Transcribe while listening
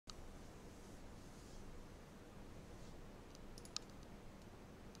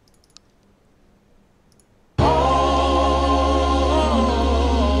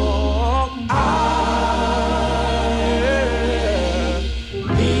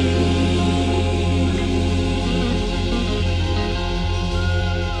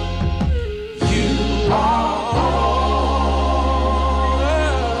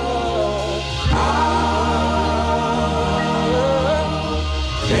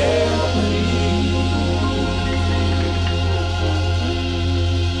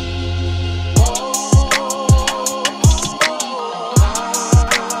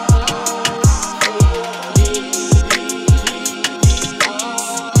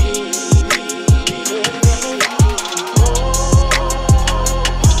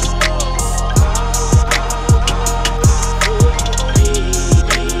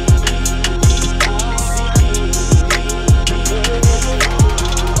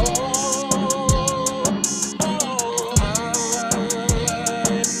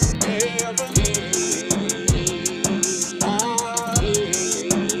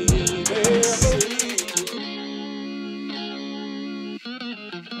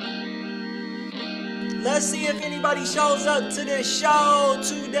Let's see if anybody shows up to this show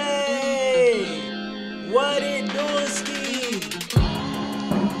today. What it doing, ski?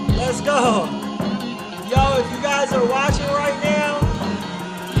 Let's go. Yo, if you guys are watching right now,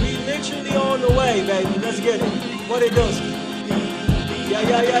 we literally on the way, baby. Let's get it. What it doing, ski?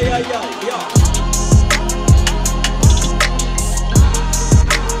 Yeah.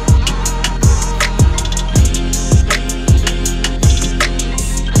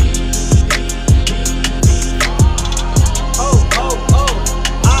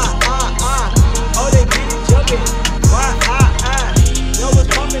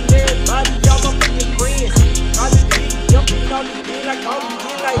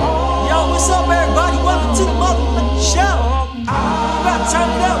 Yo, what's up, everybody? Welcome to the motherfucking show. You about to turn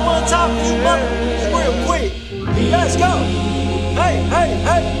it up one time for you motherfuckers real quick. Let's go. Hey.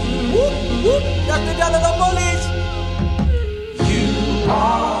 Whoop, whoop. That's the dollar police. You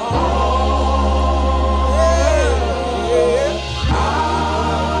are.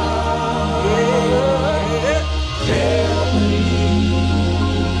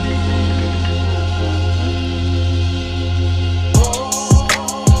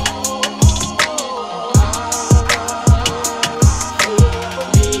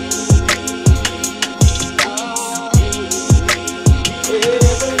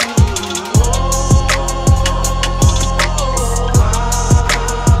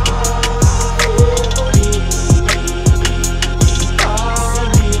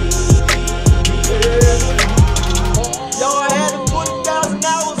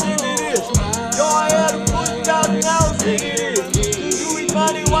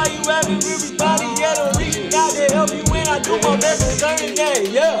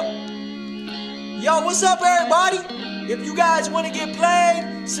 Yo, what's up, everybody? If you guys want to get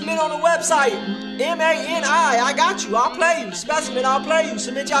played, submit on the website. MANI, I got you. I'll play you. Specimen, I'll play you.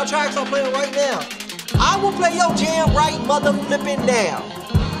 Submit y'all tracks, I'm playing right now. I will play your jam right mother flipping now.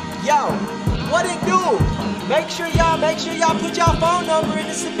 Yo, what it do? Make sure y'all put y'all phone number in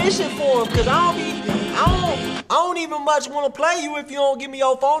the submission form, cause I don't even much want to play you if you don't give me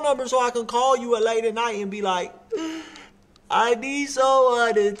your phone number so I can call you at late at night and be like, I need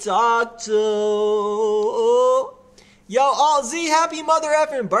someone to talk to. Yo, Alt Z, happy mother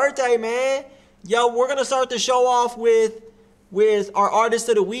effing birthday, man. Yo, we're gonna start the show off with our artist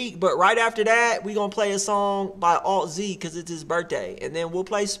of the week, but right after that, we gonna play a song by Alt Z because it's his birthday. And then we'll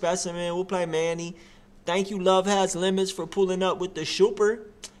play Specimen, we'll play Manny. Thank you, Love Has Limits, for pulling up with the Shooper.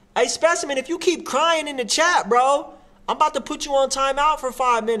 Hey, Specimen, if you keep crying in the chat, bro, I'm about to put you on timeout for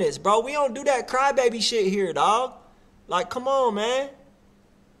 5 minutes, bro. We don't do that crybaby shit here, dog. Like, come on, man.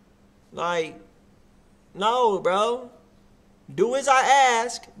 Like, no, bro. Do as I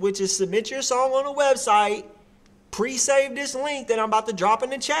ask, which is submit your song on the website, pre-save this link that I'm about to drop in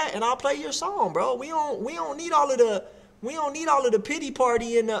the chat, and I'll play your song, bro. We don't need all of the pity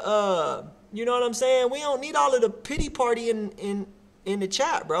party in the you know what I'm saying? We don't need all of the pity party in the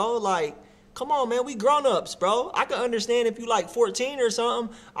chat, bro. Like, come on, man. We grown-ups, bro. I can understand if you like 14 or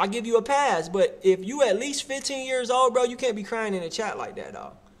something, I'll give you a pass. But if you at least 15 years old, bro, you can't be crying in the chat like that,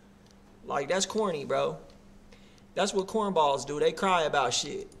 dog. Like, that's corny, bro. That's what cornballs do. They cry about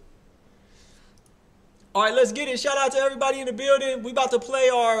shit. All right, let's get it. Shout out to everybody in the building. We about to play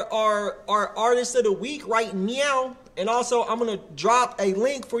our artist of the week right now. And also, I'm going to drop a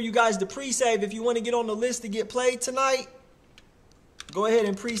link for you guys to pre-save if you want to get on the list to get played tonight. Go ahead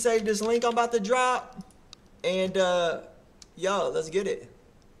and pre-save this link I'm about to drop. And, yo, let's get it.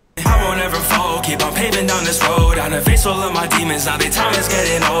 I won't ever fall, keep on paving down this road. On a face full of my demons, now their time is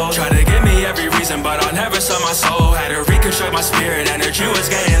getting old. Try to give me every reason, but I'll never sell my soul. Had to reconstruct my spirit, energy was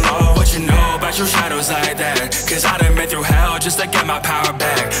getting low. What you know about your shadows like that? Cause I done been through hell just to get my power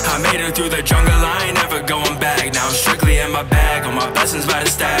back. I made it through the jungle, I ain't never going back. Now I'm strictly in my bag, all my blessings by the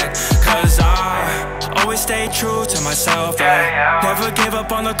stack. Cause I always stayed true to myself, yeah. Never gave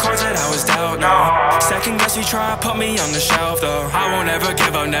up on the cards that I was dealt, no. Second guess you try, put me on the shelf, though. I won't ever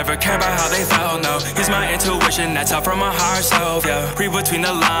give up, never care about how they felt, no. Use my intuition, that's out from my higher self, yeah. Read between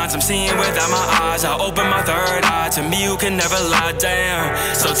the lines, I'm seeing without my eyes. I open my third eye, to me you can never lie, damn.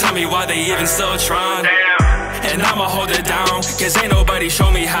 So tell me why they even still trying. And I'ma hold it down, cause ain't nobody show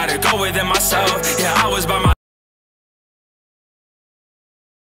me how to go within myself. Yeah, I was by my...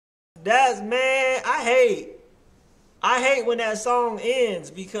 That's, man, I hate when that song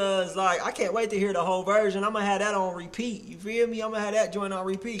ends because, like, I can't wait to hear the whole version. I'm going to have that on repeat. You feel me? I'm going to have that joint on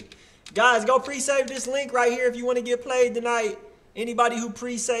repeat. Guys, go pre-save this link right here if you want to get played tonight. Anybody who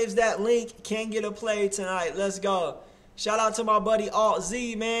pre-saves that link can get a play tonight. Let's go. Shout out to my buddy Alt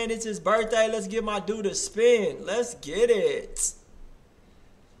Z, man. It's his birthday. Let's give my dude a spin. Let's get it.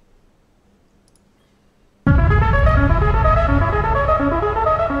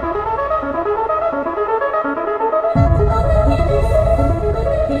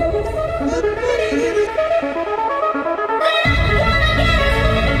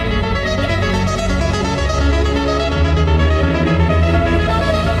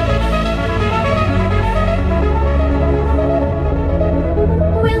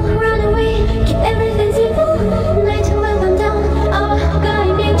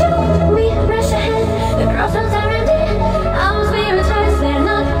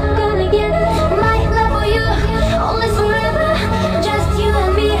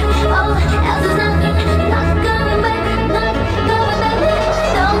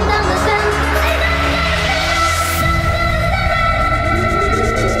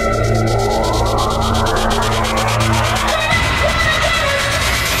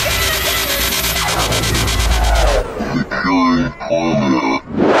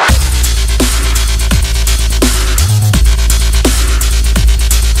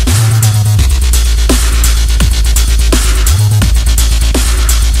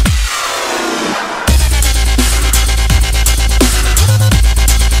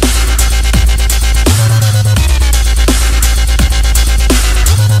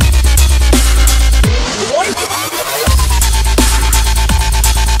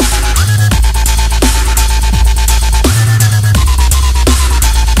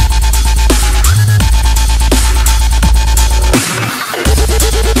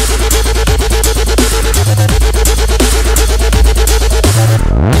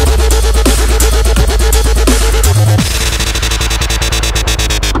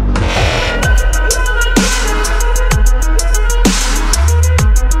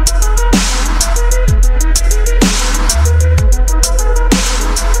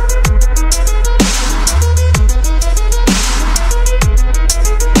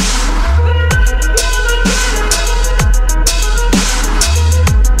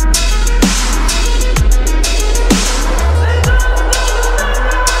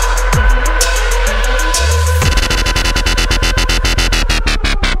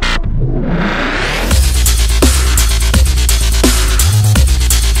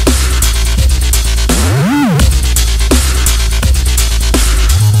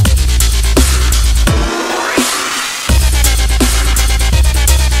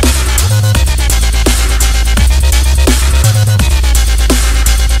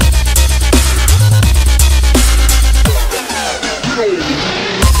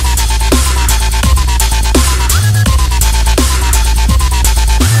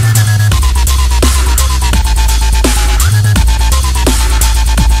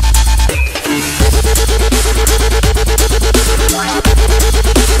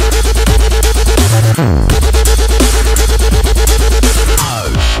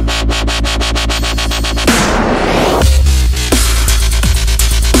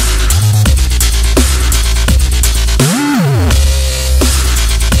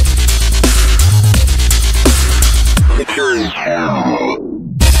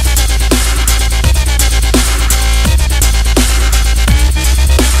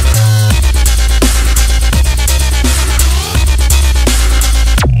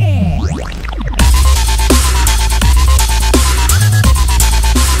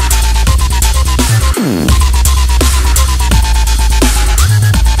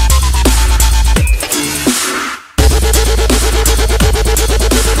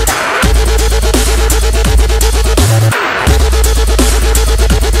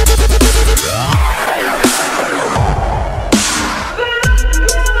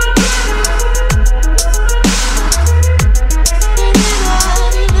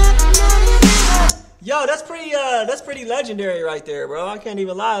 bro. I can't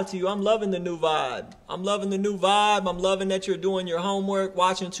even lie to you. I'm loving the new vibe. I'm loving the new vibe. I'm loving that you're doing your homework,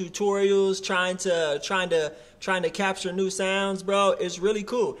 watching tutorials, trying to capture new sounds, bro. It's really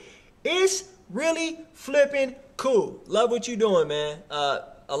cool. It's really flipping cool. Love what you're doing, man.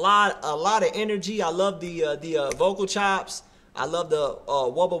 A lot of energy. I love the vocal chops. I love the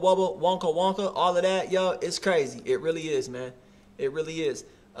wubba wubba, wonka wonka, all of that, yo. It's crazy. It really is, man. It really is.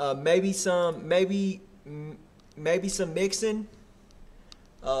 Maybe some mixing,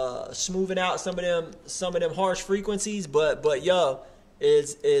 smoothing out some of them harsh frequencies, but yo,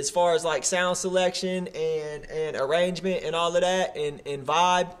 as far as like sound selection and arrangement and all of that and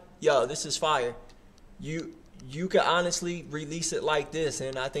vibe, yo, this is fire. You could honestly release it like this,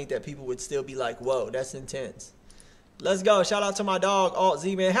 and I think that people would still be like, whoa, that's intense. Let's go. Shout out to my dog, Alt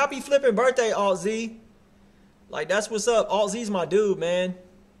Z, man. Happy flipping birthday, Alt Z. Like, that's what's up. Alt Z's my dude, man.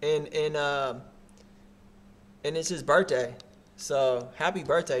 And it's his birthday. So, happy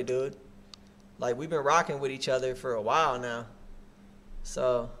birthday, dude. Like, we've been rocking with each other for a while now.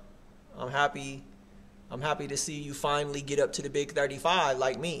 So, I'm happy to see you finally get up to the big 35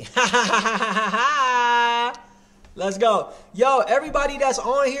 like me. Let's go. Yo, everybody that's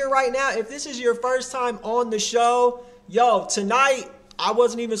on here right now, if this is your first time on the show, yo, tonight I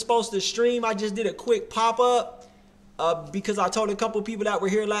wasn't even supposed to stream. I just did a quick pop-up because I told a couple people that were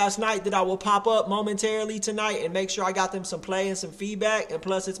here last night that I will pop up momentarily tonight and make sure I got them some play and some feedback. And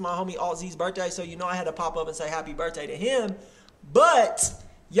plus, it's my homie Alt Z's birthday, so you know I had to pop up and say happy birthday to him. But,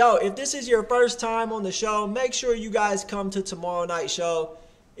 yo, if this is your first time on the show, make sure you guys come to tomorrow night's show.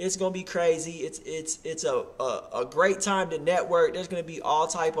 It's gonna be crazy. It's a great time to network. There's gonna be all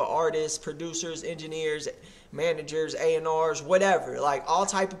type of artists, producers, engineers, managers, A&Rs, whatever. Like all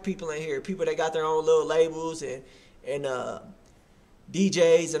type of people in here. People that got their own little labels and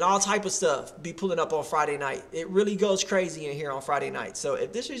DJs and all type of stuff be pulling up on Friday night. It really goes crazy in here on Friday night. So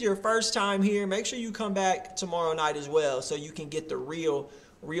if this is your first time here, make sure you come back tomorrow night as well, so you can get the real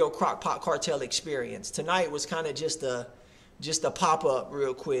Crock Pot Cartel experience. Tonight was kind of just a pop-up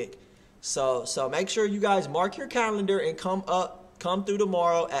real quick. So make sure you guys mark your calendar and come through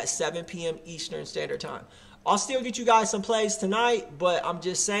tomorrow at 7 p.m. Eastern Standard Time. I'll still get you guys some plays tonight, but I'm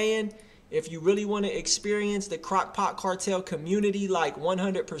just saying, if you really want to experience the Crock Pot Cartel community like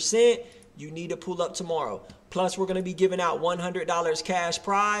 100%, you need to pull up tomorrow. Plus, we're going to be giving out $100 cash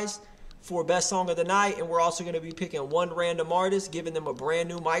prize for Best Song of the Night, and we're also going to be picking one random artist, giving them a brand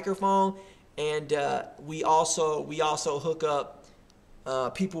new microphone. And we also hook up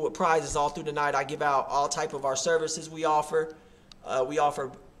people with prizes all through the night. I give out all type of our services we offer. We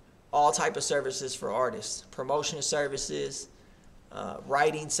offer all type of services for artists. Promotion services,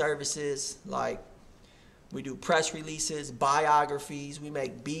 writing services, like we do press releases, biographies, we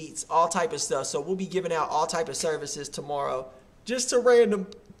make beats, all type of stuff. So we'll be giving out all type of services tomorrow just to random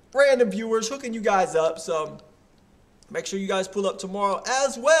viewers, hooking you guys up. So make sure you guys pull up tomorrow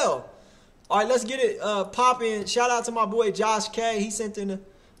as well. All right, let's get it popping. Shout out to my boy Josh K. He sent in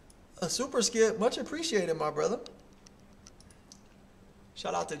a super skip. Much appreciated, my brother.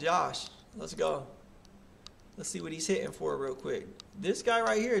 Shout out to Josh. Let's go. Let's see what he's hitting for real quick. This guy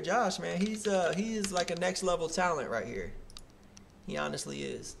right here, Josh, man, he is like a next level talent right here. He honestly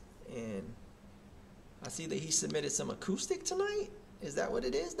is. And I see that he submitted some acoustic tonight. Is that what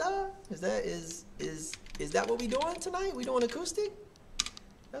it is, dog? Is that what we doing tonight? We doing acoustic?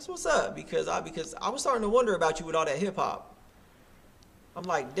 That's what's up, because I was starting to wonder about you with all that hip hop. I'm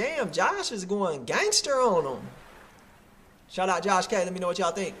like, damn, Josh is going gangster on him. Shout out Josh K. Let me know what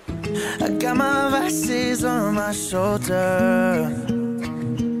y'all think. I got my vices on my shoulder,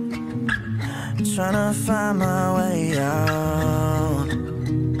 trying to find my way out.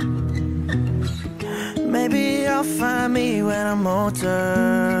 Maybe I'll find me when I'm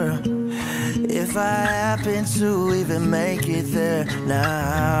older, if I happen to even make it there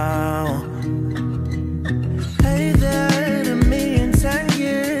now. Hey there, to me in 10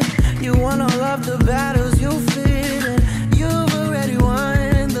 years, you wanna love the battles you fit in. You've already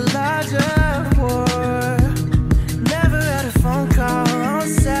won the larger war. Never had a phone call on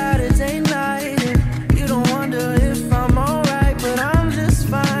Saturday night, and you don't wonder if I'm alright, but I'm just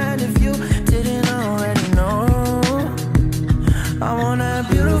fine if you didn't already know. I want that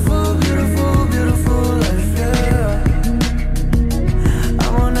beautiful, beautiful, beautiful life, yeah. I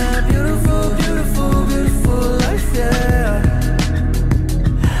want that beautiful, beautiful, beautiful life, yeah.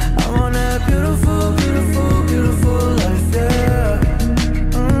 I want that beautiful, beautiful, beautiful life, yeah.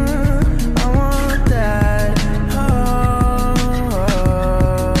 I want that. Oh.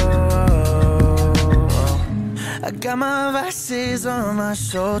 I got my vices on my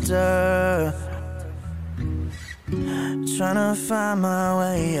shoulder, tryna find my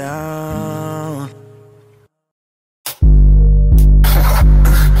way out.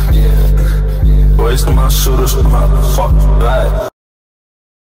 Wasting my shooters, my fuck right.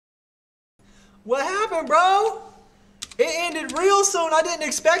 What happened, bro? It ended real soon. I didn't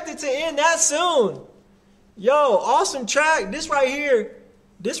expect it to end that soon. Yo, awesome track. This right here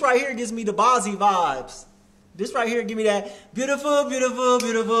gives me the Bozzy vibes. This right here give me that beautiful, beautiful,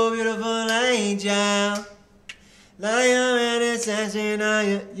 beautiful, beautiful angel.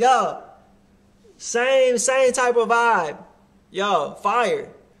 Yo, same type of vibe. Yo, fire.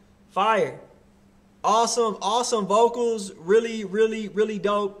 Awesome vocals. Really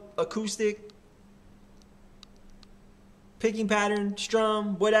dope acoustic. Picking pattern,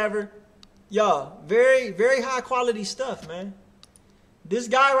 strum, whatever. Yo, very high quality stuff, man. This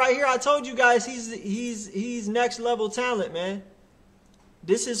guy right here, I told you guys, he's next level talent, man.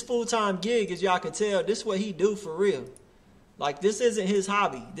 This is full-time gig, as y'all can tell. This is what he do for real. Like, this isn't his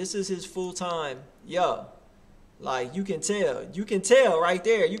hobby. This is his full-time. Yo, like, you can tell right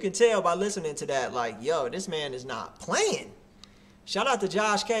there. You can tell by listening to that. Like, yo, this man is not playing. Shout out to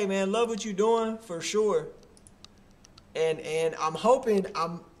Josh K, man. Love what you doing for sure. And I'm hoping,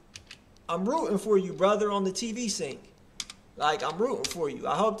 I'm rooting for you, brother, on the TV sync. Like, I'm rooting for you.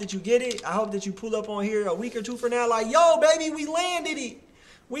 I hope that you get it. I hope that you pull up on here a week or two from now. Like, yo, baby, we landed it.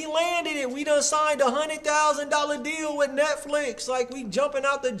 We landed it. We done signed a $100,000 deal with Netflix. Like, we jumping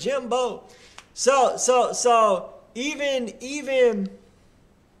out the Jimbo. So even he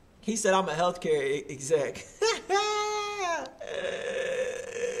said I'm a healthcare exec.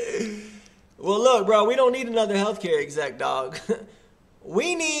 Well, look, bro, we don't need another healthcare exec, dog.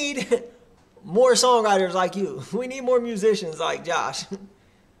 We need more songwriters like you. We need more musicians like Josh.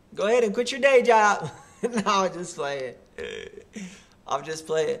 Go ahead and quit your day job. No, I'm just playing. I'm just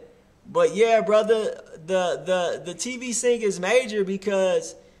playing. But yeah, brother, the TV sync is major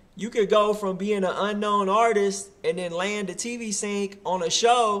because you could go from being an unknown artist and then land a TV sync on a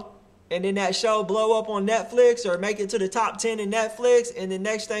show, and then that show blow up on Netflix or make it to the top 10 in Netflix, and the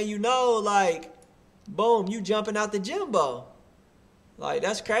next thing you know, like, boom, you jumping out the Jimbo. Like,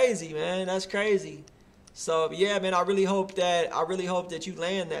 that's crazy, man. That's crazy. So yeah, man, I really hope that you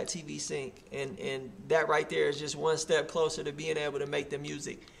land that TV sync, and that right there is just one step closer to being able to make the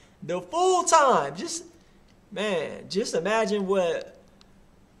music the full time. Just imagine what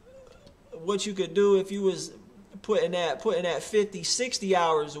you could do if you was putting that 50, 60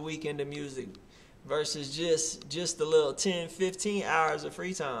 hours a week into music versus just the little 10, 15 hours of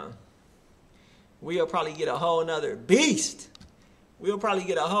free time. We'll probably get a whole nother beast.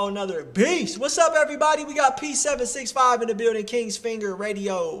 What's up, everybody? We got P765 in the building, King's Finger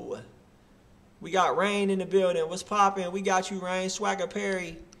Radio. We got Rain in the building. What's poppin'? We got you, Rain. Swagger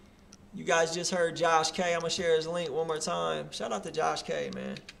Perry. You guys just heard Josh K. I'm going to share his link one more time. Shout out to Josh K,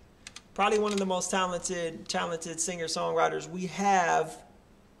 man. Probably one of the most talented singer-songwriters we have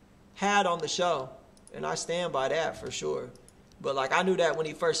had on the show. And I stand by that for sure. But, like, I knew that when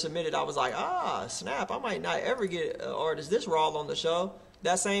he first submitted. I was like, snap, I might not ever get an artist this raw on the show.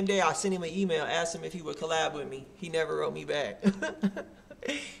 That same day, I sent him an email, asked him if he would collab with me. He never wrote me back.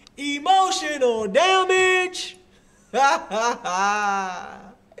 Emotional damage.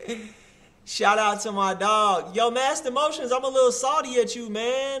 Shout out to my dog. Yo, Master Emotions, I'm a little salty at you,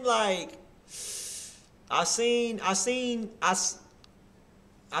 man. Like, I seen that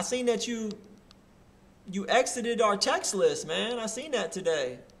you exited our text list, man. I seen that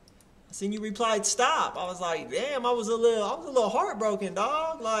today. I seen you replied stop. I was like, damn, I was a little heartbroken,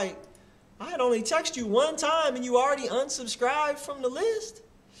 dog. Like, I had only texted you one time and you already unsubscribed from the list.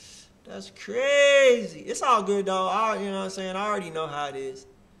 That's crazy. It's all good though. You know what I'm saying? I already know how it is.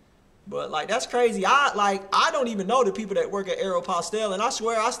 But like, that's crazy. I don't even know the people that work at Aeropostale, and I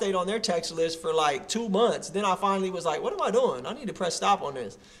swear I stayed on their text list for like 2 months. Then I finally was like, what am I doing? I need to press stop on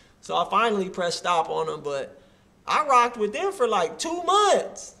this. So I finally pressed stop on them, but I rocked with them for like 2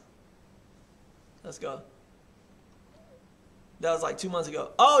 months. Let's go. That was like 2 months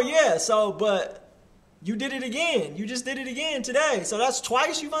ago. Oh yeah, so, but you did it again. You just did it again today. So that's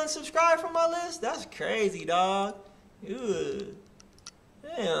twice you've unsubscribed from my list? That's crazy, dog. Ew.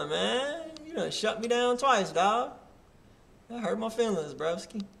 Damn, man. You done shut me down twice, dog. That hurt my feelings,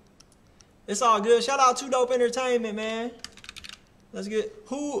 broski. It's all good. Shout out to Dope Entertainment, man. Let's get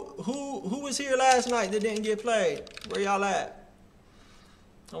who was here last night that didn't get played? Where y'all at?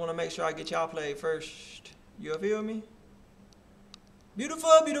 I want to make sure I get y'all played first. You feel me?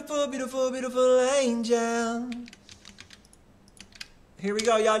 Beautiful, beautiful, beautiful, beautiful angel. Here we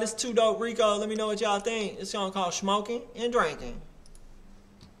go, y'all. This is Too Dope Rico. Let me know what y'all think. It's a song called Smoking and Drinking.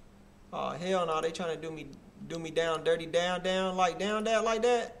 Oh hell no, they trying to do me Do me down, dirty down, down, like down, that, like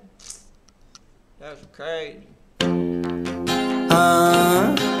that. That's crazy.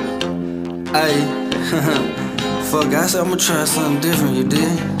 Ayy. Fuck, I said I'ma try something different, you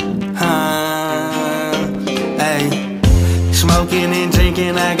did? Ayy. Smoking and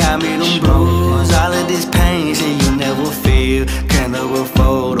drinking, I got me them blues. All of this pain, shit you never feel. Can't never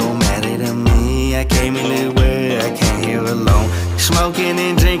fold, don't matter to me. I came in this world, I can't hear alone. Smoking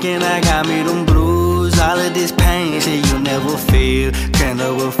and drinking, I got me them blues. All of this pain, shit you never feel. Can't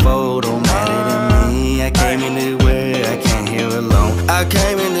never fold, don't matter to me. I came in this world, I can't hear alone. I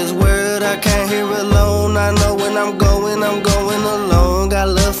came in this world, I can't hear alone. I know when I'm going alone. Got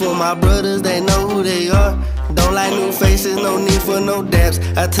love for my brothers, they know who they are. Don't like new faces, no need for no dabs.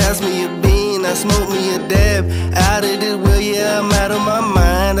 I toss me a bean, I smoke me a dab. Out of this world, yeah, I'm out of my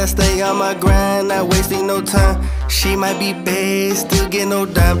mind. I stay on my grind, not wasting no time. She might be bad, still get no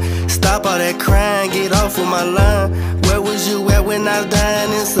dime. Stop all that crying, get off of my line. Where was you at when I was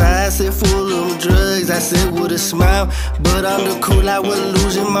dying inside? I said full of drugs, I said with a smile. But on the cool, I was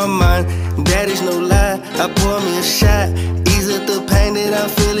losing my mind. That is no lie, I pour me a shot. Ease up the pain that I'm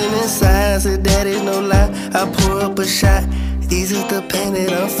feeling inside. I said that is no lie, I pour up a shot. Ease up the pain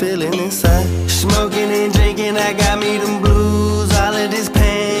that I'm feeling inside. Smoking and drinking, I got me them blues. All of this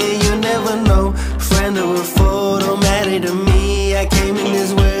pain, you never know. Friend or a foe, don't matter to me. I came in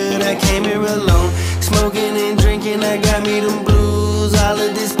this world, I came here alone. Smoking and drinking, I got me them blues. All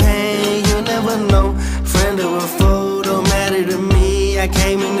of this pain, you never know. Friend or a foe, don't matter to me. I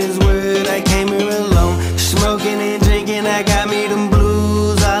came in this world, I came here alone. Smoking and drinking, I got me them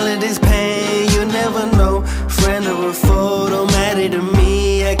blues. All of this pain, you never know. Friend or a foe, don't matter to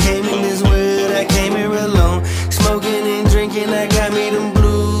me. I came in this world, I came here alone. Smoking and drinking, I got me them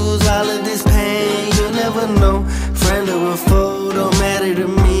blues. All of this pain, you never know. Friend or a foe, don't matter to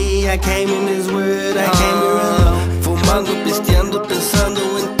me. I came in this world, I came here alone. Fumando, pisteando, pensando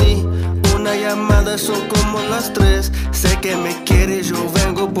en ti. Una llamada, son como las 3. Sé que me quieres, yo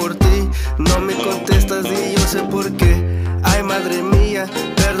vengo por ti. No me contestas y yo sé por qué. Ay, madre mía,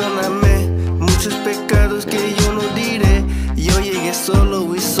 perdóname. Muchos pecados que yo no diré. Yo llegué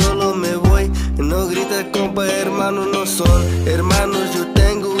solo y solo me voy. No grites, compa, hermanos no son. Hermanos yo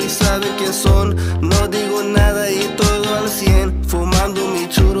tengo y saben quién son. No digo nada y todo al 100. Fumando mi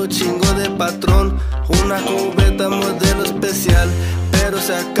churro chingo de patrón. Una cubeta modelo especial. Pero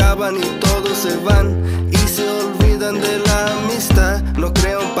se acaban y todos se van. Y se olvidan de la amistad. No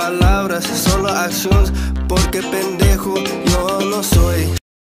creo en palabras, solo acciones. Porque pendejo yo no soy.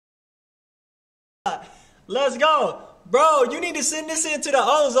 Let's go. Bro, you need to send this into the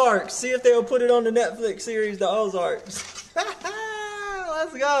Ozarks. See if they'll put it on the Netflix series, The Ozarks.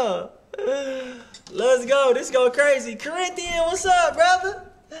 Let's go. Let's go. This go crazy. Corinthian, what's up, brother?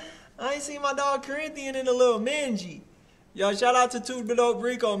 I ain't seen my dog Corinthian in a little mingy. Yo, shout out to Two Dope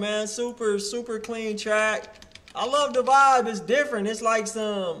Rico, man. Super, super clean track. I love the vibe. It's different. It's like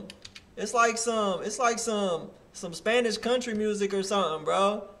some Spanish country music or something,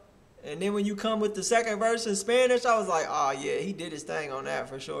 bro. And then when you come with the second verse in Spanish, I was like, oh yeah, he did his thing on that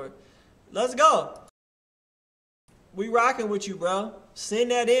for sure. Let's go. We rocking with you, bro. Send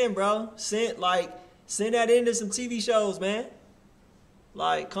that in, bro. Send that into some TV shows, man.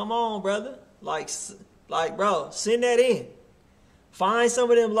 Like, come on, brother. Like, bro, send that in. Find some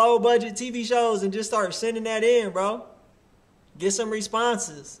of them low budget TV shows and just start sending that in, bro. Get some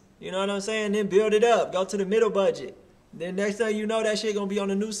responses. You know what I'm saying? Then build it up. Go to the middle budget. Then next thing you know, that shit gonna be on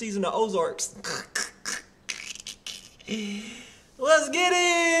the new season of Ozarks. Let's get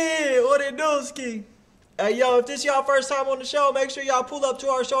it! What it do, Ski? Hey, yo, if this y'all first time on the show, make sure y'all pull up to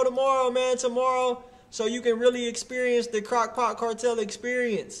our show tomorrow, man. Tomorrow, so you can really experience the Crock Pot Cartel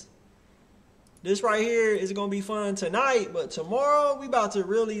experience. This right here is gonna be fun tonight, but tomorrow we about to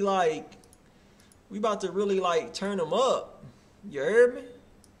really turn them up. You heard me?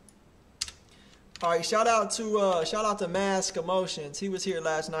 All right, shout out to Mask Emotions. He was here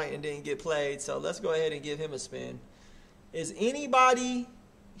last night and didn't get played, so let's go ahead and give him a spin. Is anybody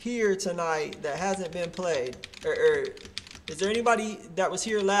here tonight that hasn't been played? Or is there anybody that was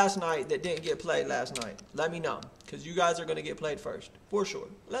here last night that didn't get played last night? Let me know, because you guys are going to get played first, for sure.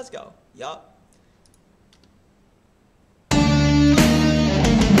 Let's go. Yup.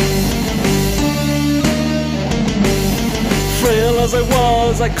 Frail as I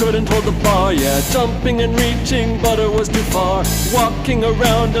was, I couldn't hold the bar, yeah. Jumping and reaching, but it was too far. Walking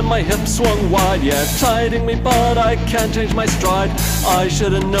around and my hips swung wide, yeah. Tiding me, but I can't change my stride. I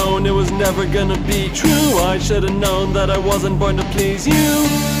should have known it was never gonna be true. I should have known that I wasn't born to please you.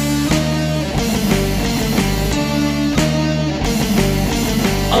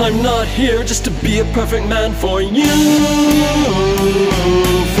 I'm not here just to be a perfect man for you.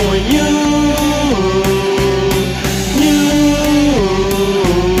 For you.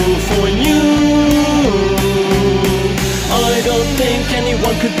 For you. I don't think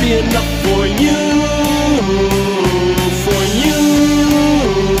anyone could be enough for you. For you.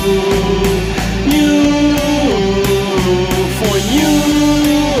 For you.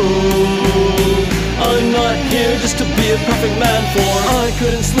 I'm not here just to be a perfect man for. I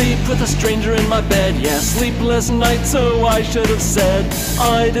couldn't sleep with a stranger in my bed. Yeah, sleepless nights, so I should have said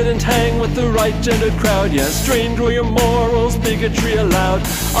I didn't hang with the right gender crowd. Yeah, strange were your morals, bigotry allowed.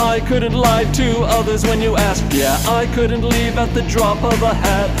 I couldn't lie to others when you asked. Yeah, I couldn't leave at the drop of a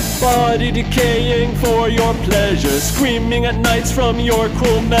hat. Body decaying for your pleasure, screaming at nights from your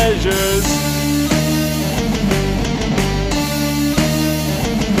cruel measures.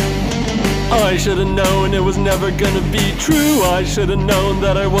 I should've known it was never gonna be true. I should've known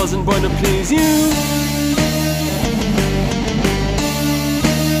that I wasn't born to please you.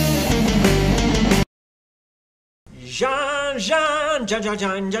 Jean.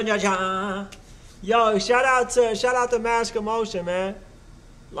 Yo, shout out to Mask Emotion, man.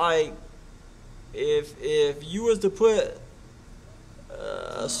 Like, if you was to put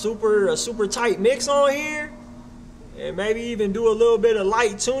a super tight mix on here, and maybe even do a little bit of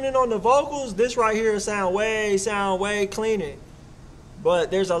light tuning on the vocals, this right here sound way cleaner.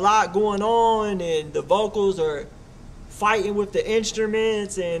 But there's a lot going on, and the vocals are fighting with the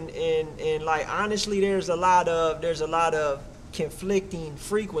instruments, and like honestly, there's a lot of conflicting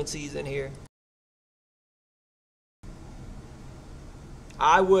frequencies in here.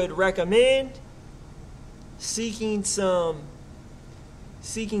 I would recommend seeking some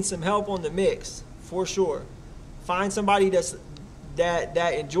help on the mix for sure. Find somebody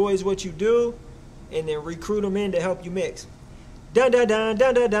that enjoys what you do, and then recruit them in to help you mix. Dun dun dun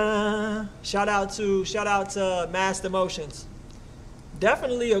dun dun dun. Shout out to Masked Emotions.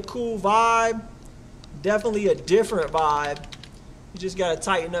 Definitely a cool vibe. Definitely a different vibe. You just gotta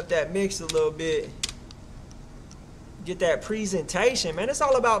tighten up that mix a little bit. Get that presentation, man. It's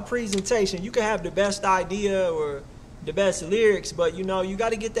all about presentation. You can have the best idea or the best lyrics, but you know, you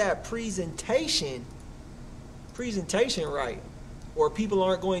gotta get that presentation right, or people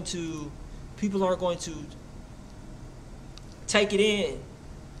aren't going to take it in.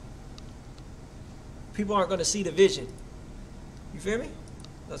 People aren't going to see the vision. You feel me?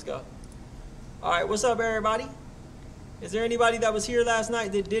 Let's go. All right, what's up, everybody? Is there anybody that was here last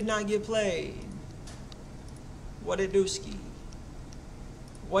night that did not get played? What it dooski?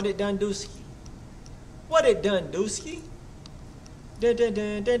 What it done dooski? What it done dooski? Dun dun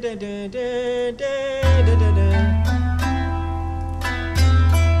dun dun dun dun dun dun dun dun dun.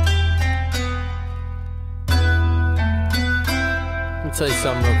 Let me tell you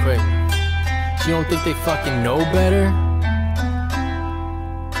something real quick. You don't think they fucking know better?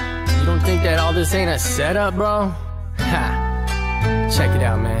 You don't think that all this ain't a setup, bro? Ha! Check it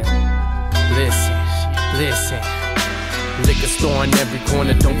out, man. Listen. Liquor store on every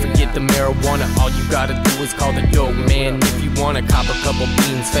corner, don't forget the marijuana. All you gotta do is call the dope man. If you wanna cop a couple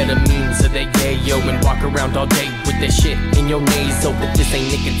beans, amphetamines, or they yayo, and walk around all day with that shit in your nasal. But this ain't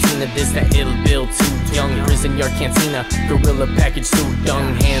nicotina, this that ill bill too young. Prison yard cantina, gorilla package too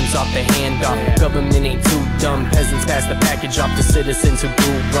dung. Hands off the handoff, government ain't too dumb. Peasants pass the package off to citizens who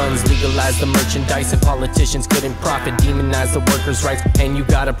do runs. Legalize the merchandise and politicians couldn't profit. Demonize the workers' rights, and you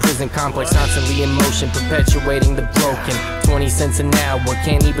got a prison complex constantly in motion, perpetuating the broken. 20 cents an hour,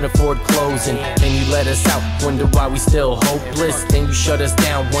 can't even afford closing. Then you let us out, wonder why we still hopeless. Then you shut us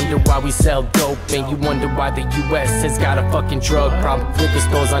down, wonder why we sell dope. And you wonder why the US has got a fucking drug problem. Liquor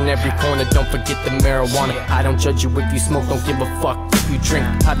stores on every corner, don't forget the marijuana. I don't judge you if you smoke, don't give a fuck if you drink.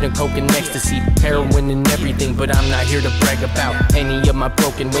 I've been coke and ecstasy, heroin and everything, but I'm not here to brag about any of my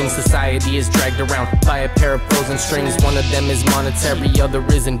broken wings. Society is dragged around by a pair of frozen strings. One of them is monetary, other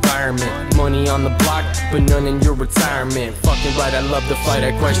is environment. Money on the block, but none in your retirement. Fucking right, I love the fight.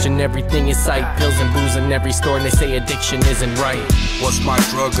 I question everything in sight. Pills and booze in every store, and they say addiction isn't right. What's my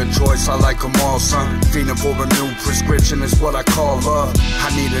drug of choice? I like them all, son. Feeding for a new prescription is what I call love. I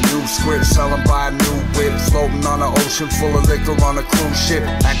need a new script, selling by a new whip. Floating on an ocean full of liquor on a cruise ship.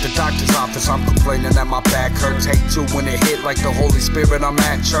 At the doctor's office, I'm complaining that my back hurt. Take two when it hit like the Holy Spirit, I'm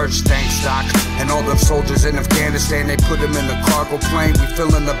at church. Thanks, Doc. And all them soldiers in Afghanistan, they put them in the cargo plane. We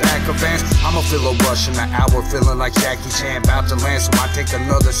fill in the back of vans. I'ma feel a rush in an hour, feeling like Jackie Chan about to land. So I take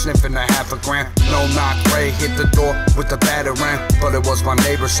another sniff and a half a gram. No knock, Ray hit the door with the batarang. But it was my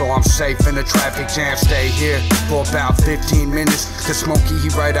neighbor, so I'm safe in the traffic jam. Stay here for about 15 minutes. Cause Smokey, he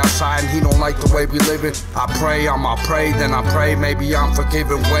right outside and he don't like the way we living. I pray, I'ma pray, then I pray. Maybe way, I'm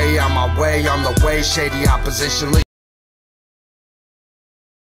forgiving way, on my way, on the way, shady opposition.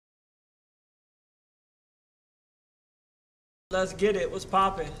 Let's get it. What's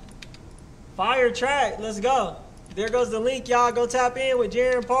poppin'? Fire track. Let's go. There goes the link, y'all. Go tap in with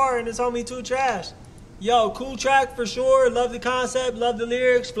Jaren Parr and his homie 2 Trash. Yo, cool track for sure. Love the concept. Love the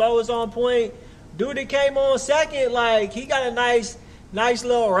lyrics. Flow is on point. Dude that came on second, like, he got a nice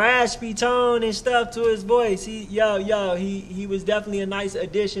little raspy tone and stuff to his voice. He was definitely a nice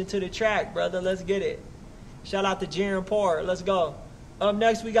addition to the track, brother. Let's get it. Shout out to Jaren Parr. Let's go. Up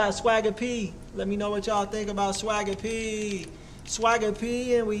next, we got Swagger P. Let me know what y'all think about Swagger P. Swagger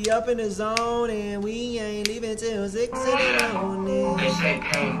P, and we up in the zone, and we ain't leaving till 6 in the morning. They say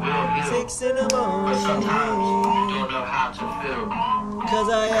pain will heal, 6 in the morning. but sometimes you don't know how to feel. Cause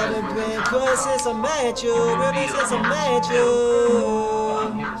I haven't been cured since I met you, really since I met you.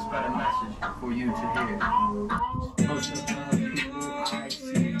 I'm here to spread a message for you to hear. Most of the time, people I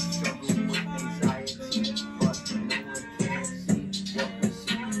see struggle with anxiety, but no one can see what we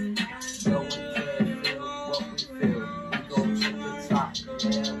see. No one can feel what we feel. We go to the top,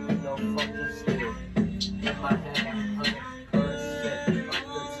 and we don't fucking still. In my head, 100% of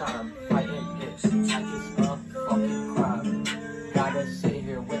the time, fighting this like it's a fucking crime. Gotta sit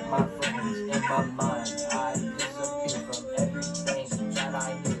here with my friends in my mind. I disappear from everything that I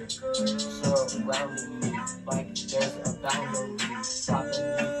hear, surrounding me like there's a boundary, stopping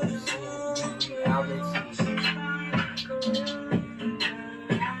me from seeing reality.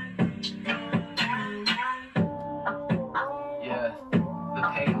 Yeah, the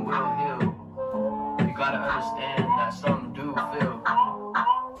pain will heal. You gotta understand that some do feel.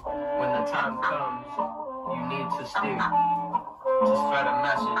 When the time comes, you need to stick to spread a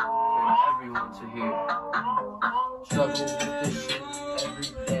message for everyone to hear. Struggle with this shit every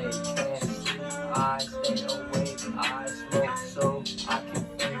day, can't sleep, I stay awake, I smoke so I can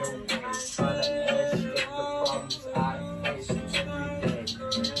fade away, trying to escape the problems I face every day.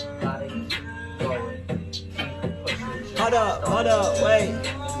 Gotta keep going, keep pushing. Hold up, wait.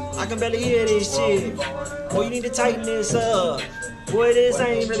 I can barely hear this shit. Boy, you need to tighten this up. Boy, this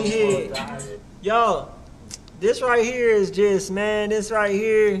ain't really hit. Yo, this right here is just, man, this right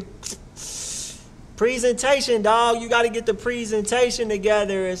here. Presentation, dog. You got to get the presentation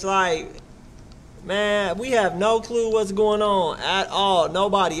together. It's like, man, we have no clue what's going on at all.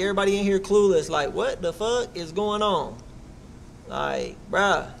 Nobody. Everybody in here clueless. Like, what the fuck is going on? Like,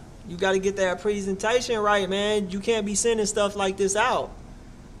 bruh, you got to get that presentation right, man. You can't be sending stuff like this out.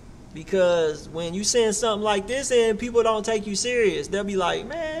 Because when you send something like this in, people don't take you serious. They'll be like,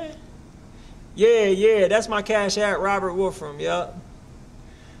 man, yeah, that's my Cash App, Robert Wolfram, yup.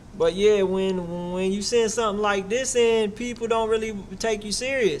 But yeah, when you send something like this in, people don't really take you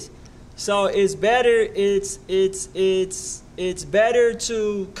serious. So it's better, it's better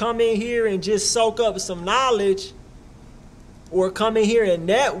to come in here and just soak up some knowledge, or come in here and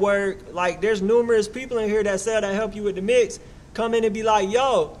network. Like, there's numerous people in here that said I help you with the mix. Come in and be like,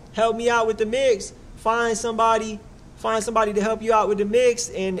 yo, help me out with the mix. Find somebody to help you out with the mix,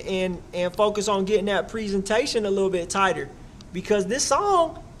 and focus on getting that presentation a little bit tighter. Because this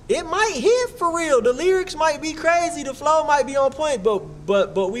song, it might hit for real. The lyrics might be crazy, the flow might be on point,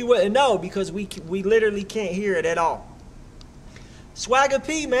 but we wouldn't know because we literally can't hear it at all. Swagger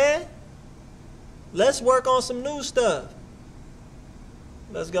P, man. Let's work on some new stuff.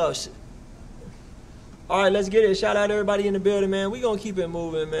 Let's go. All right, let's get it. Shout out to everybody in the building, man. We gonna keep it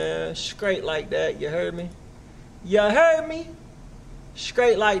moving, man. Straight like that. You heard me? You heard me?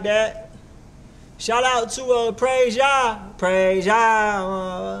 Straight like that. Shout out to Praise Yah. Praise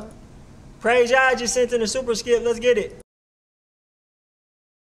Yah. Praise Yah just sent in a super skip. Let's get it.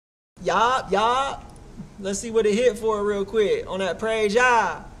 Yup. Let's see what it hit for real quick. On that Praise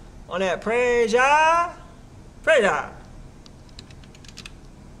Yah. On that Praise Yah. Praise Yah.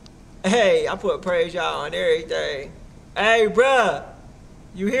 Hey, I put Praise Yah on everything. Hey, bruh.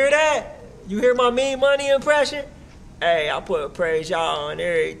 You hear that? You hear my Mean Money impression? Hey, I put Praise Yah on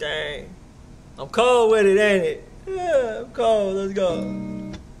everything. I'm cold with it, ain't it? Yeah, I'm cold. Let's go.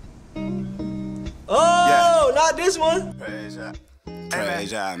 Oh, yeah. Not this one. Praise Yah.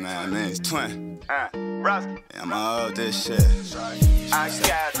 Praise Yah, man. My name's Twin. Yeah, I'm all this shit. I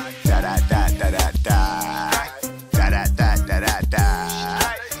got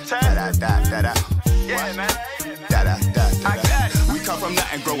yeah, man. We come from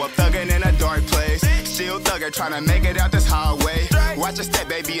nothing, grow up thuggin' in a dark place. Still thuggin', tryna make it out this hallway. Watch your step,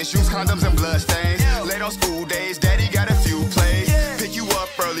 baby, and shoes, condoms, and bloodstains. Late on school days, daddy got a few plays. Pick you up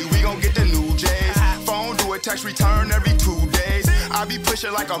early, we gon' get the new J's. Phone do a text return every 2 days. I be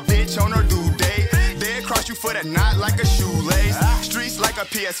pushing like a bitch on her due date. Dead cross you for the knot like a shoelace. Streets like a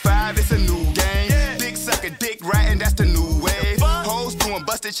PS5, it's a new game. Dick sucker, dick riding, that's the new wave. Hoes doing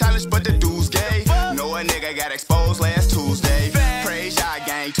busted challenge, but the dude's gay. Know a nigga got exposed last Tuesday. Praise y'all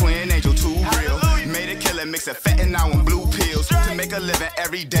gang, twin angel, too real. Made a killer mix of fat and now on blue pills. To make a living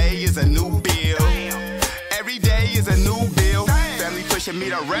every day is a new bill. Every day is a new bill. Family pushing me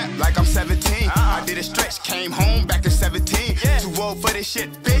to rap like I'm 17. I did a stretch, came home back to 17. Too old for this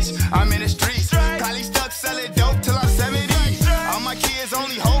shit, bitch. I'm in the streets. Probably stuck selling dope till I'm 70. All my kids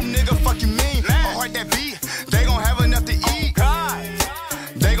only hope, nigga, fuck you mean. A heart that beat, they gon' have enough to eat.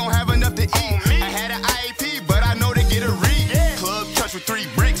 They gon' have enough to eat. I had an IAP, but I know they get a read. Plug touch with 3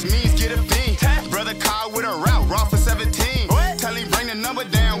 bricks means get a bean. Brother called with a route, raw for 17. Tell him bring the number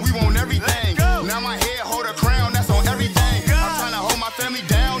down, we want everything. Now my head hold a crown, that's on everything. I'm trying to hold my family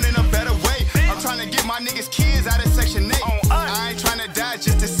down in a better way. I'm trying to get my niggas kids out of Section 8. I ain't trying to die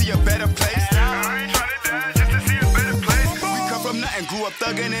just to see a better place. I ain't trying to die just to see a better place. We come from nothing, grew up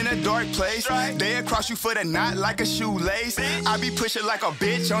thugging in a dark place. They'll cross you for the knot like a shoelace. I be pushing like a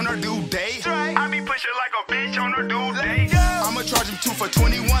bitch on her due date. I be pushing like a bitch on her due date. I'ma charge him 2 for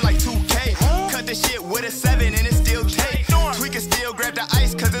 21 like 2K. Cut the shit with a 7 and it still take. Tweak can still grab the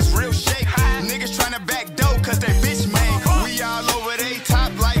ice cause it's real shake. Niggas tryna back dough cause they bitch made. We all over they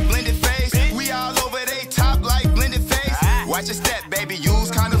top like blended face. We all over they top like blended face. Watch your step, baby,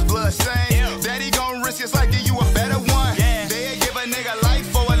 use condoms, blood stain. Daddy gon' risk it's like give you a better one. They'll give a nigga life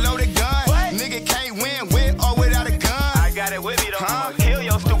for a loaded gun. Nigga can't win with or without a gun. I got it with me though, I'ma kill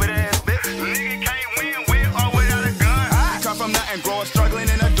your stupid ass bitch. Nigga can't win with or without a gun. We come from nothing, grow up struggling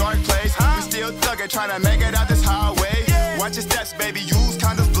in a dark place. We still thugging, trying to make it out this highway. Watch your steps, baby, use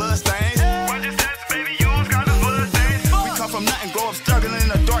condoms, blood stains. Watch your steps, baby, use condoms, blood stains. We come from nothing, grow up struggling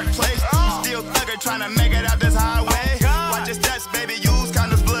in a dark place. We still thugging, trying to make it out this highway. Watch your steps, baby, use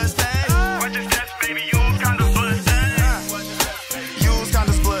condoms, blood stains. Watch your steps, baby, use condoms, blood stains. Use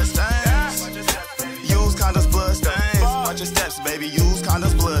condoms, blood stains. Use condoms, blood stains. Watch your steps, baby, use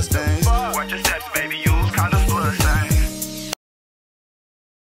condoms, blood stains. Watch your steps, baby, use condoms, blood stains.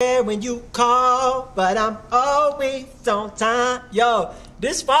 When you call, but I'm always on time. Yo,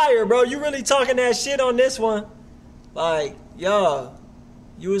 this fire, bro. You really talking that shit on this one. Like, yo,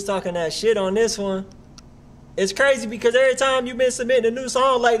 you was talking that shit on this one. It's crazy because every time you've been submitting a new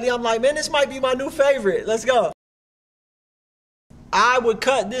song lately, I'm like, man, this might be my new favorite. Let's go. I would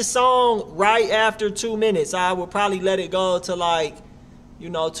cut this song right after 2 minutes. I would probably let it go to like, you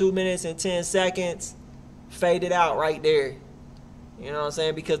know, 2 minutes and 10 seconds. Fade it out right there. You know what I'm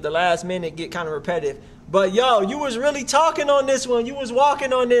saying? Because the last minute get kind of repetitive. But yo, you was really talking on this one. You was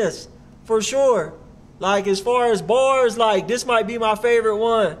walking on this for sure. Like as far as bars, like this might be my favorite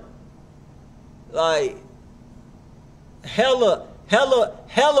one. Like hella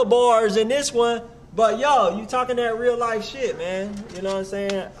bars in this one. But yo, you talking that real life shit, man. You know what I'm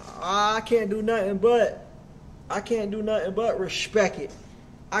saying? I can't do nothing but respect it.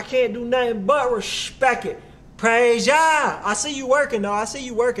 I can't do nothing but respect it. Praise ya! I see you working though. I see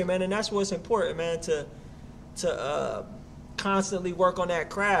you working, man, and that's what's important, man. To constantly work on that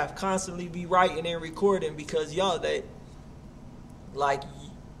craft, constantly be writing and recording, because yo, they like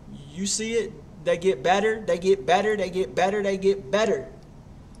you see it. They get better. They get better. They get better. They get better.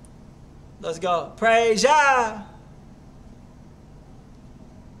 Let's go. Praise ya!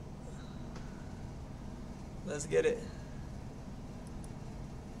 Let's get it.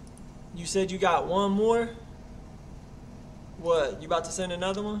 You said you got one more. What? You about to send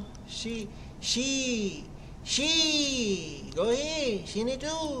another one? She. Go ahead. She need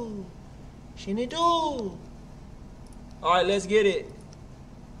to. All right, let's get it.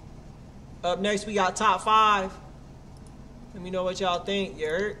 Up next, we got top 5. Let me know what y'all think.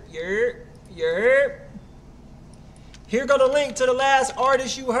 Here go the link to the last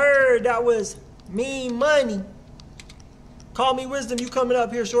artist you heard. That was Mean Money. Call Me Wisdom. You coming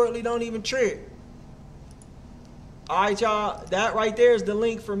up here shortly. Don't even trip. All right, y'all. That right there is the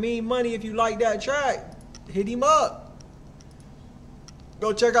link for Mean Money. If you like that track, hit him up.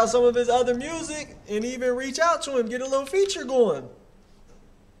 Go check out some of his other music and even reach out to him. Get a little feature going.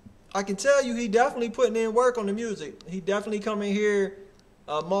 I can tell you he definitely putting in work on the music. He definitely coming here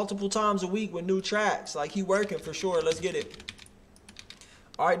multiple times a week with new tracks. Like he working for sure. Let's get it.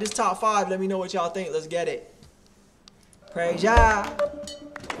 All right, this top 5. Let me know what y'all think. Let's get it. Praise Yah.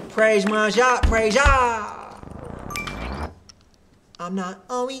 Praise my Yah. Praise Yah. I'm not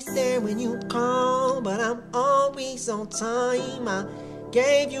always there when you call, but I'm always on time. I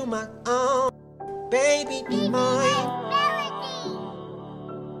gave you my own. Baby, be mine.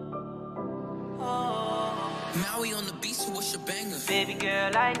 Maui on the beach, so what's your banger? Baby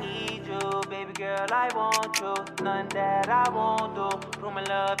girl, I need you. Baby girl, I want you. None that I won't do. Prove my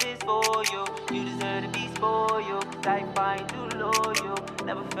love is for you. You deserve to be spoiled. 'Cause I find you loyal.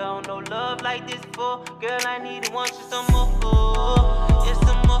 Never felt no love like this before. Girl, I need it, want you some more. It's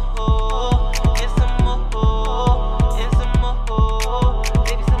some more. It's some more. It's some more.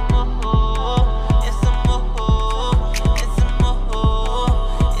 Baby, some more. It's some more. It's some more.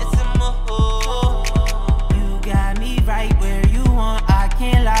 It's some more. You got me right where you want. I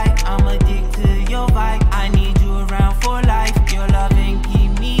can't lie. I'm addicted to your vibe. I need you around for life. Your loving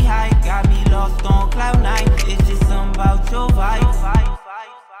keep me high. Got me lost on cloud nine. It's just something about your vibe.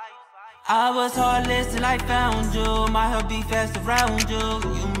 I was heartless till I found you. My heart beat fast around you.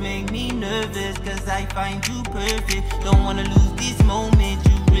 You make me nervous cause I find you perfect. Don't wanna lose this moment.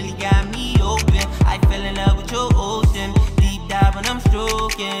 You really got me open. I fell in love with your ocean. Deep dive when I'm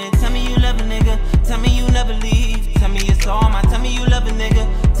stroking. Tell me you love a nigga. Tell me you never leave. Tell me it's all mine. Tell me you love a nigga.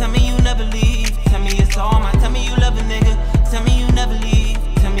 Tell me you never leave. Tell me it's all mine. Tell me you love a nigga. Tell me you never leave.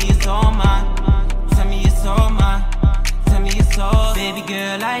 Tell me it's all mine. Tell me it's all mine. Tell me it's all. Baby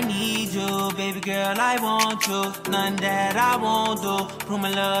girl, I need you. Baby girl, I want you. None that I won't do. Prove my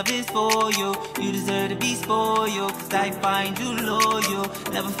love is for you. You deserve to be spoiled. 'Cause I find you loyal.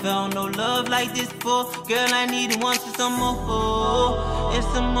 Never felt no love like this before. Girl, I need it, want you some more. It's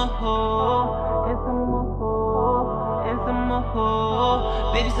some more. It's some more. It's some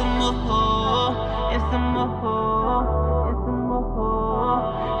more. Baby, some more. It's some more. It's some more.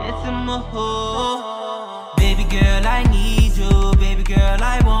 It's some more. Baby girl, I need you. Baby girl,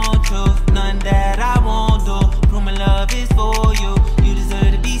 I want you. None that I won't do. Prove my love is for you. You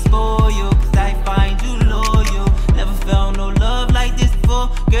deserve to be spoiled. 'Cause I find you loyal. Never felt no love like this before.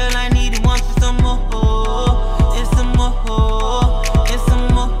 Girl, I need it, want you some more. It's some more. It's some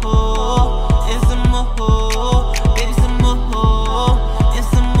more. It's some more. Baby, some more. It's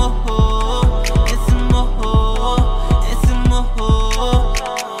some more. It's some more. It's some more.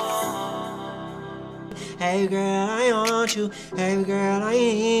 Hey girl, I want you. Hey girl, I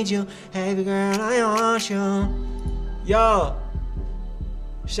need you. Hey girl, I want you. Yo,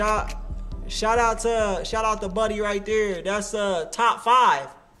 shout out to Buddy right there. That's top 5.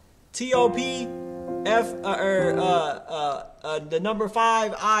 TOP the number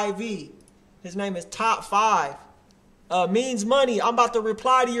 5 IV. His name is Top 5. Means money. I'm about to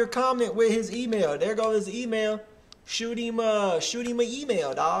reply to your comment with his email. There goes his email. Shoot him an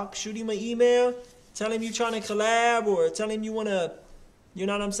email, dog. Shoot him an email. Tell him you trying to collab, or tell him you wanna, you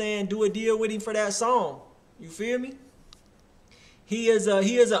know what I'm saying, do a deal with him for that song. You feel me? He is an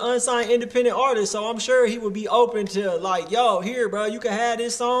unsigned independent artist, so I'm sure he would be open to, like, yo, here, bro, you can have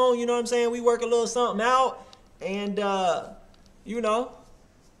this song. You know what I'm saying? We work a little something out, and you know,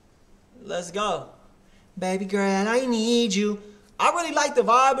 let's go. Baby girl, I need you. I really like the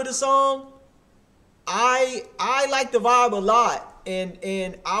vibe of the song. I like the vibe a lot.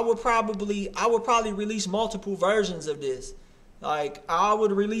 And I would probably release multiple versions of this. Like, I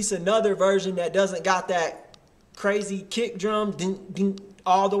would release another version that doesn't got that crazy kick drum ding, ding,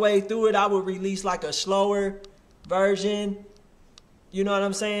 all the way through it. I would release like a slower version. You know what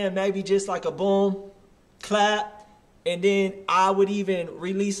I'm saying? Maybe just like a boom, clap. And then I would even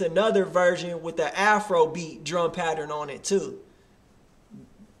release another version with the Afro beat drum pattern on it too.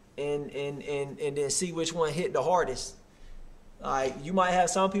 And then see which one hit the hardest. Like, you might have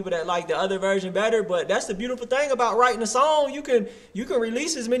some people that like the other version better, but that's the beautiful thing about writing a song. You can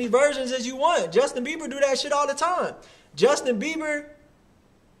release as many versions as you want. Justin Bieber do that shit all the time. Justin Bieber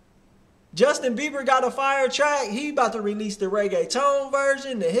got a fire track. He about to release the reggaeton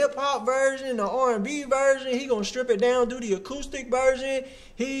version, the hip hop version, the R&B version. He gonna strip it down, do the acoustic version.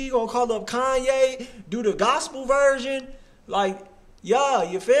 He gonna call up Kanye, do the gospel version. Like, yeah,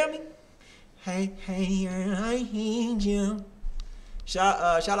 you feel me? Hey, I need you.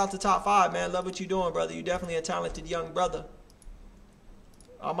 Shout out to Top 5, man. Love what you doing, brother. You definitely a talented young brother.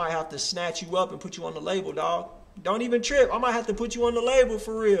 I might have to snatch you up and put you on the label, dog. Don't even trip. I might have to put you on the label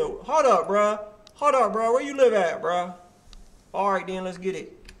for real. Hold up, bro. Hold up, bro. Where you live at, bro? All right, then. Let's get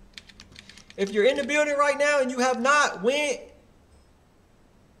it. If you're in the building right now and you have not went...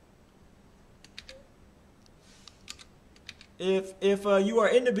 If you are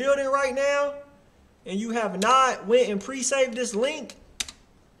in the building right now and you have not went and pre-saved this link,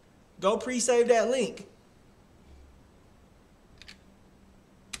 go pre-save that link.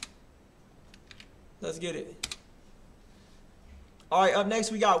 Let's get it. All right, up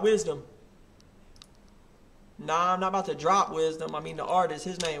next we got Wisdom. Nah, I'm not about to drop Wisdom. I mean the artist,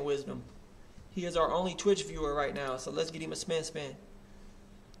 his name Wisdom. He is our only Twitch viewer right now, so let's get him a spin.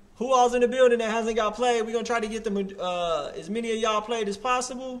 Who all's in the building that hasn't got played? We're gonna try to get them as many of y'all played as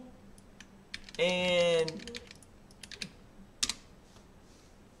possible. And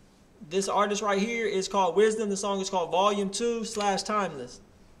this artist right here is called Wisdom. The song is called Volume 2/Timeless.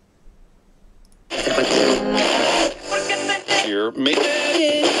 You're making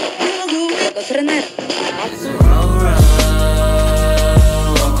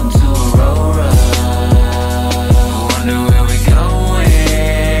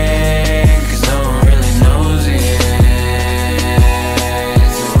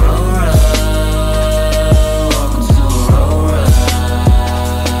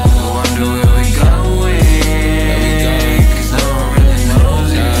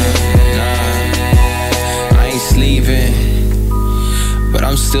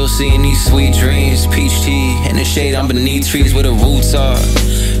still seeing these sweet dreams, peach tea in the shade. I'm beneath trees where the roots are.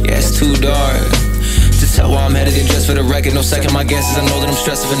 Yeah, it's too dark to tell where I'm headed. And just for the record, no second my guesses. I know that I'm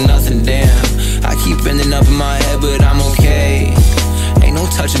stressing for nothing. Damn, I keep ending up in my head, but I'm okay. Ain't no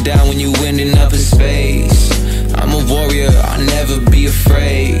touching down when you ending up in space. I'm a warrior, I'll never be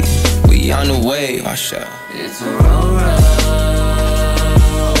afraid. We on the way, watch out. It's a road.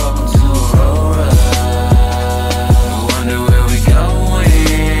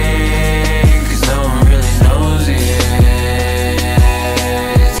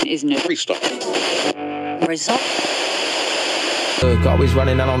 is no restart. Result. Look, always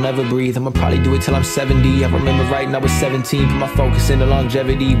running, I don't ever breathe. I'ma probably do it till I'm 70. I remember writing I was 17. Put my focus into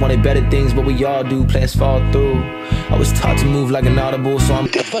longevity. Wanted better things, but we all do. Plans fall through. I was taught to move like an audible, so I'm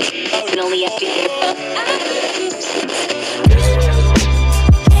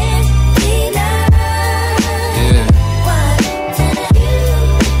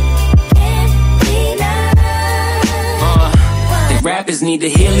Rappers need to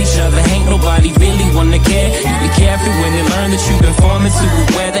heal each other, ain't nobody really wanna care. You be careful when you learn that you've been forming to a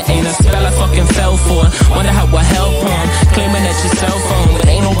weather. Ain't a spell I fucking fell for. Wonder how I help on, claiming that's your cell phone, but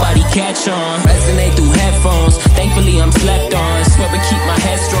ain't nobody catch on. Resonate through headphones, thankfully I'm slept on. Swear to keep my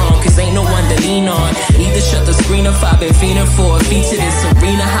head strong, cause ain't no one to lean on. Either shut the screen off, I've been feeding for a feature this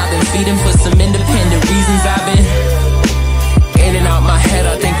arena. I've been feeding for some independent reasons. I've been in and out my head,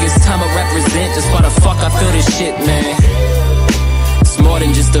 I think it's time I represent just why the fuck I feel this shit, man. More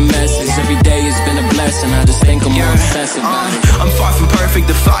than just a message, every day has been a blessing. I just think I'm more obsessive. I'm far from perfect,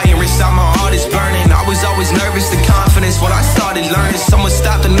 the fire inside my heart is burning. I was always nervous, the confidence, what I started learning. Someone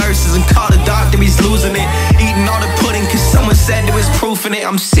stopped the nurses and called the doctor, he's losing it. Eating all the pudding, cause someone said there was proof in it.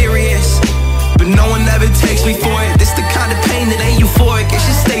 I'm serious, but no one ever takes me for it. This the kind of pain that ain't euphoric, it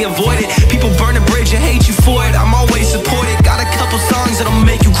should stay avoided. People burn a bridge and hate you for it, I'm always supported. Got a couple songs that'll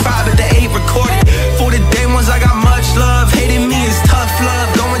make you cry, but they ain't recorded. For the day ones I got much love, hating me is tough love.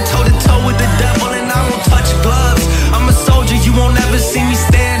 Going toe to toe with the devil and I won't touch gloves. I'm a soldier, you won't ever see me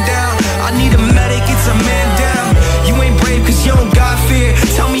stand down. I need a medic, it's a man down. You ain't brave cause you don't got fear.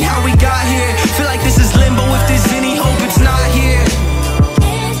 Tell me how we got here. Feel like this is limbo, if there's any hope it's not here.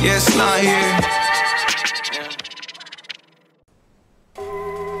 Yeah, it's not here.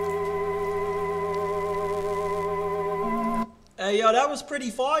 Hey, yo, that was pretty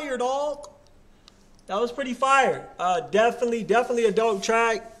fire, dog. That was pretty fire. Definitely a dope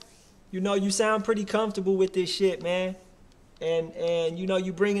track. You know, you sound pretty comfortable with this shit, man. And you know,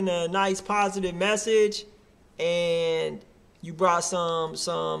 you bringing a nice positive message, and you brought some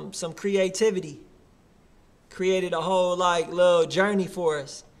creativity. Created a whole like little journey for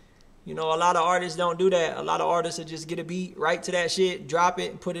us. You know, a lot of artists don't do that. A lot of artists will just get a beat, write to that shit, drop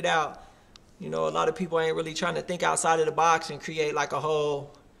it, and put it out. You know, a lot of people ain't really trying to think outside of the box and create like a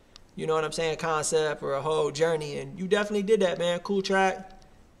whole, you know what I'm saying, concept or a whole journey. And you definitely did that, man. Cool track.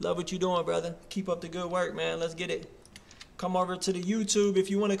 Love what you're doing, brother. Keep up the good work, man. Let's get it. Come over to the YouTube. If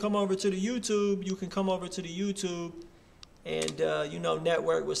you want to come over to the YouTube, you can come over to the YouTube and, you know,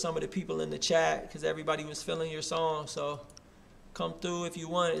 network with some of the people in the chat because everybody was feeling your song. So come through if you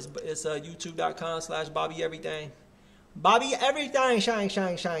want. It's youtube.com/BobbyEverything. Bobby Everything, shine,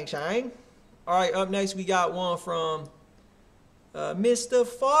 shine, shine, shine. All right, up next we got one from Mr.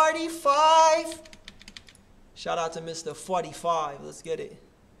 45. Shout out to Mr. 45. Let's get it.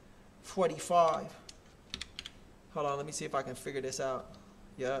 45. Hold on, let me see if I can figure this out.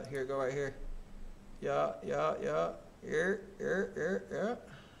 Yeah, here, go right here. Yeah. Here. Yeah.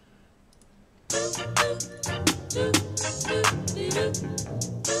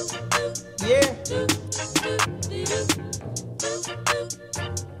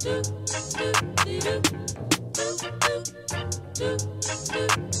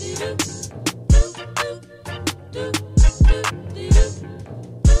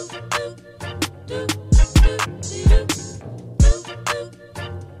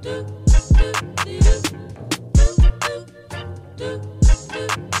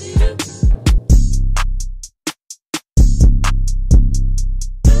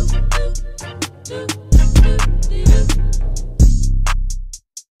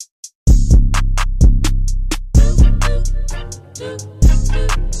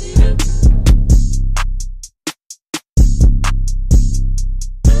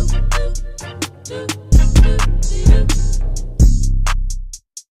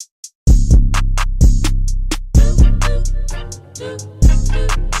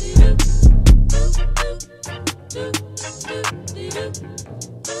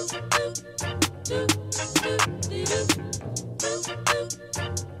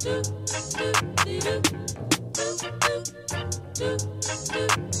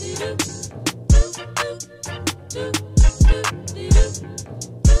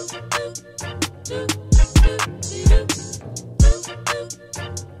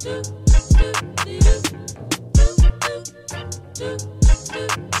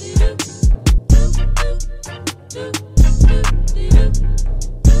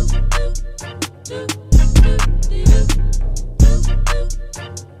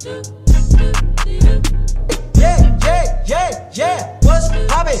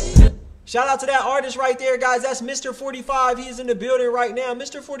 Shout out to that artist right there, guys. That's Mr. 45. He's in the building right now.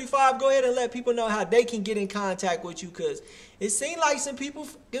 Mr. 45, go ahead and let people know how they can get in contact with you, because it seemed like some people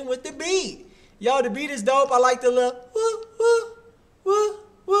fucking with the beat. Yo, the beat is dope. I like the little woo, woo, woo,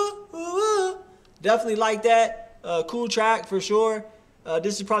 woo, woo, woo. Definitely like that. Cool track for sure.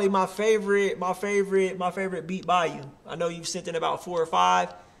 This is probably my favorite beat by you. I know you've sent in about 4 or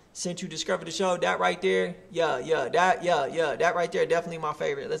 5 since you discovered the show. That right there, that right there, definitely my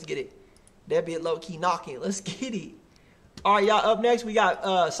favorite. Let's get it. That be low key knocking. Let's get it. All right, y'all. Up next, we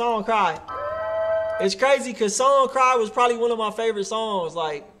got Song Cry. It's crazy because Song Cry was probably one of my favorite songs,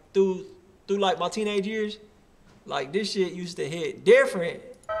 like through like my teenage years. Like this shit used to hit different.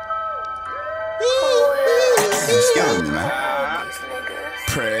 Excuse me, man.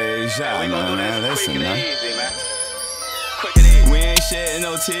 Praise y'all, man. Listen, man. We ain't shedding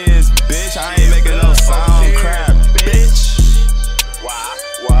no tears, bitch. I ain't making no song crap, bitch.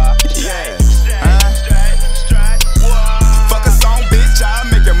 Yeah. Fuck a song, bitch. I'll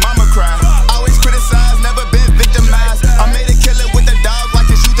make your mama cry. Always criticized, never been victimized. I made a killer with a dog like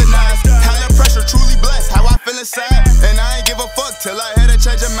it's euthanized. Hella pressure, truly blessed. How I feel inside, and I ain't give a fuck till I had to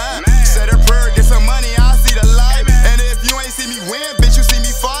change your mind. Said a prayer, get some money, I'll see the light. And if you ain't see me win, bitch, you see me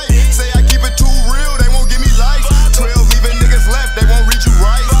fight. Say I keep it too real, they won't give me likes. 12 leaving niggas left, they won't read you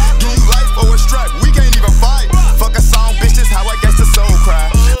right. Give you life or a strap, we can't even fight. Fuck a song, bitch, this how I guess the soul cry.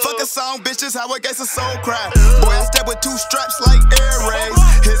 Fuck a song, bitch, this how I guess the soul cry. Boy, I step with 2 straps like air rays.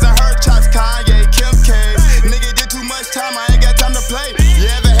 His and her chops, Kanye, Kim K. Nigga did too much time, I ain't got time to play. You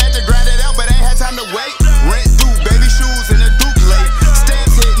ever had to grind it out, but ain't had time to wait? Rent due, baby shoes and a Duke late.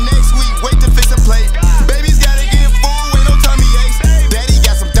 Stamps hit next week, wait to fix a plate. Baby's gotta get full, ain't no tummy aches. Daddy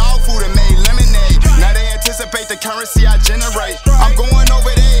got some dog food and made lemonade. Now they anticipate the currency I generate. I'm going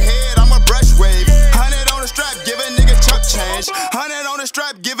over their head, I'm a brush wave. 100 on the strap, give a nigga chump change. 100 on the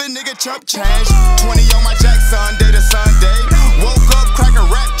strap, give a nigga chump change. 20 on my jack, Sunday to Sunday. Woke up, crack a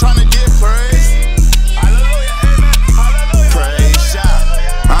rap, tryna get praise. Hallelujah, amen, hallelujah. Praise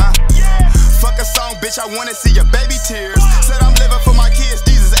God, fuck a song, bitch, I wanna see your baby tears. Said I'm living for my kids,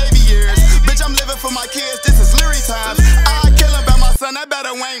 these is AV years. Bitch, I'm living for my kids, this is Leary times. I kill him about my son, that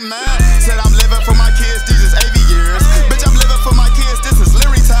better ain't mad. Said I'm living for my kids, these is AV years. Bitch, I'm living for my kids, this is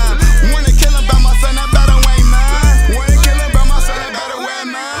Leary time. Wanna kill him about my son, that better ain't mad. Wanna kill him about my son, that better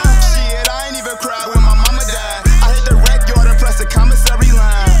ain't mad. Shit, I ain't even cried when my mama died. I hit the wreck yard and press the commissary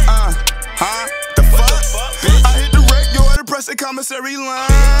line. The fuck? I hit the wreck yard and press the commissary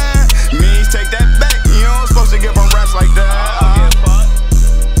line. Means take that back, you don't supposed to give them raps like that.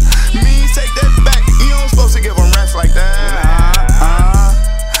 Means take that back, you don't supposed to give them raps like that.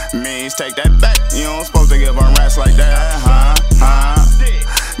 Means take that back, you don't supposed to give them raps like that.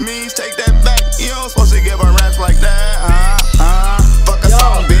 Means take that back, you don't supposed to give them raps like that. Fuck a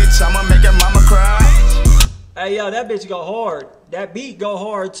song, bitch, I'ma make your mama cry. Hey, yo, that bitch go hard. That beat go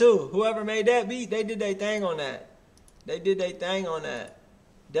hard, too. Whoever made that beat, they did their thing on that. They did their thing on that.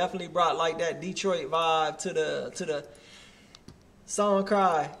 Definitely brought, like, that Detroit vibe to the Song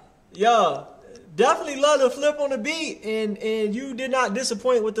Cry. Yo, definitely love the flip on the beat, and you did not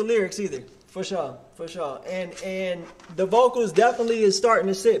disappoint with the lyrics either. For sure, for sure. And the vocals definitely is starting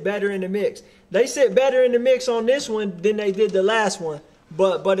to sit better in the mix. They sit better in the mix on this one than they did the last one.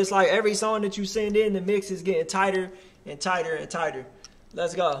 But it's like every song that you send in, the mix is getting tighter and tighter and tighter.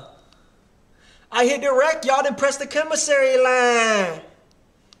 Let's go. I hit the wreck, y'all done press the commissary line.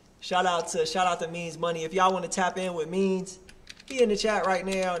 Shout out to Means Money. If y'all want to tap in with Means, he in the chat right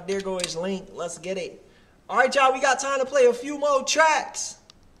now. There go his link. Let's get it. All right, y'all. We got time to play a few more tracks.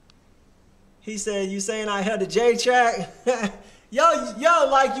 He said, "You saying I had a J track?" yo,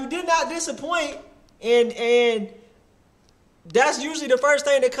 like you did not disappoint, and that's usually the first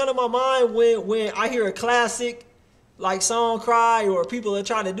thing that come to my mind when I hear a classic like Song Cry, or people are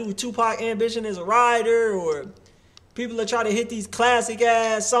trying to do Tupac Ambition as a rider, or people are trying to hit these classic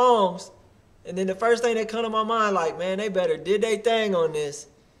ass songs. And then the first thing that come to my mind, like, man, they better did they thing on this.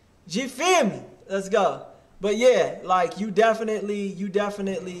 You feel me? Let's go. But yeah, like you definitely did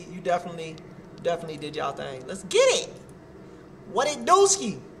y'all thing. Let's get it. What it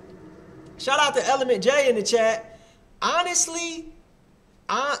dooski? Shout out to Element J in the chat. Honestly,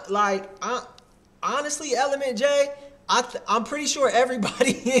 Element J, I'm pretty sure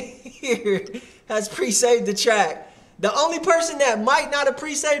everybody here has pre-saved the track. The only person that might not have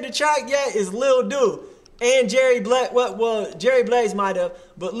pre-saved the track yet is Lil Dude. And Jerry Blaze, well, Jerry Blaze might have,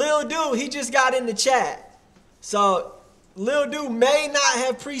 but Lil Dude, he just got in the chat. So Lil Dude may not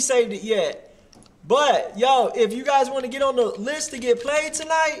have pre-saved it yet. But yo, if you guys want to get on the list to get played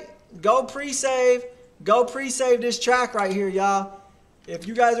tonight, go pre-save this track right here, y'all. If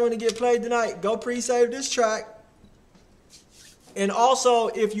you guys want to get played tonight, go pre-save this track. And also,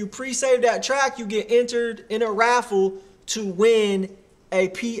 if you pre-save that track, you get entered in a raffle to win a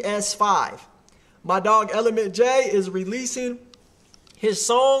PS5. My dog Element J is releasing his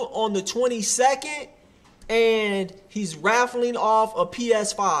song on the 22nd, and he's raffling off a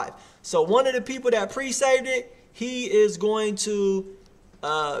PS5. So one of the people that pre-saved it, he is going to,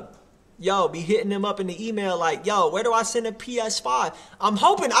 be hitting him up in the email like, yo, where do I send a PS5? I'm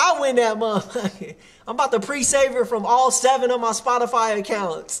hoping I win that motherfucker. I'm about to pre-save it from all 7 of my Spotify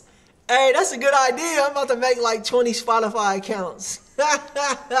accounts. Hey, that's a good idea. I'm about to make like 20 Spotify accounts.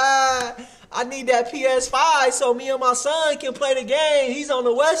 I need that PS5 so me and my son can play the game. He's on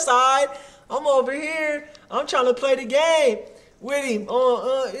the west side. I'm over here. I'm trying to play the game with him.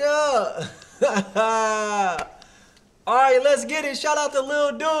 Yeah. All right, let's get it. Shout out to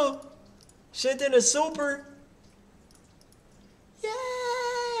Lil Dude. Shit in the super. Yeah.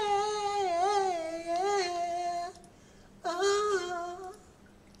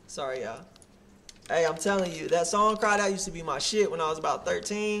 Sorry, y'all. Hey, I'm telling you, that Song Cry, that used to be my shit when I was about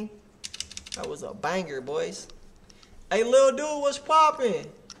 13. That was a banger, boys. Hey, Lil Dude, what's poppin'?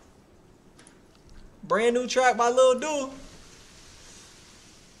 Brand new track by Lil Dude.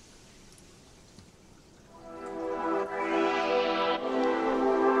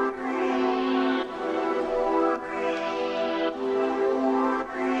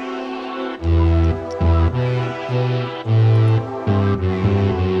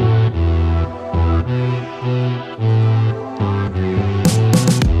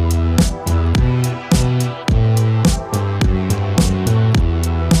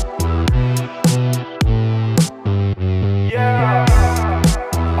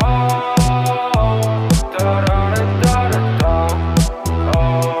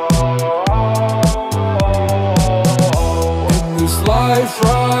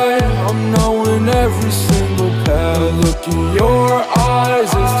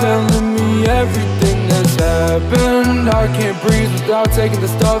 Taking the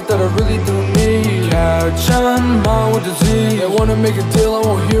stuff that I really do need. Catching mine with disease. They wanna make a deal, I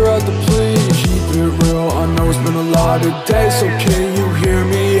won't hear out the plea. Keep it real, I know it's been a lot of days, so can you hear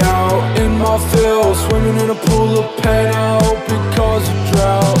me out? In my field, swimming in a pool of pain, I hope it causes a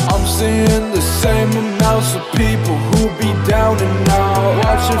drought. I'm seeing the same amounts of people who be down and out.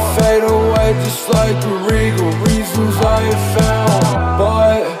 Watch it fade away just like a regal. Reasons I have found,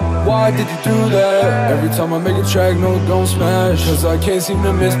 but why did you do that? Every time I make a track, no, it gon' smash. Cause I can't seem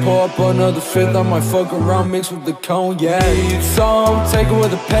to miss, pour up another fifth. I might fuck around, mix with the cognac. Need some, take away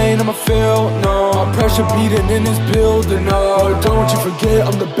the pain I'ma feel, no. My pressure beating in this building, no. Don't you forget,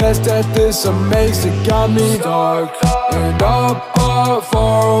 I'm the best at this. Amazing, got me stuck. And up,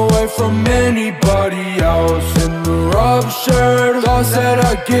 far away from anybody else. In the ruptured thoughts that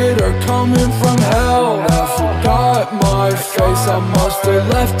I get are coming from hell. I forgot my face, I must have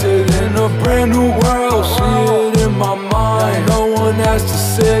left it in a brand new world. See it in my mind, no one has to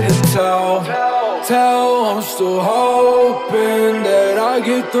sit and tell. I'm still hoping that I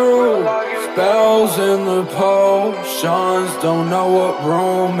get through. Spells in the potions, don't know what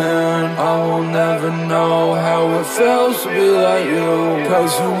room in. I will never know how it feels to be like you.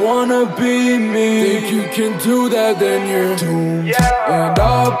 Cause you wanna be me. Think you can do that, then you're doomed. And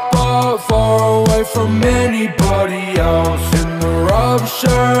up, far away from anybody else. a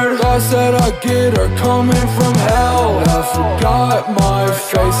ruptured glass that I get are coming from hell. I forgot my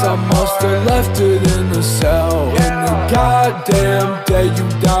face, I must have left it in the cell. In the goddamn day you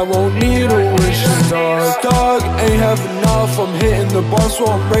die, won't need a wishing star. Dog, ain't have enough, I'm hitting the bar so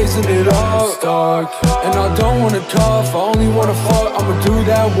I'm raising it up. Stuck, and I don't wanna cuff, I only wanna fuck, I'ma do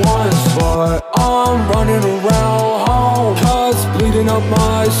that once. But I'm running around home, cuts bleeding up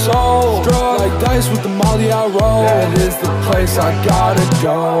my soul. Struck like dice with the molly I roll. That is the place I gotta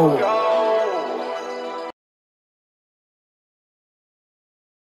go.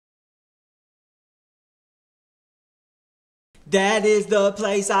 That is the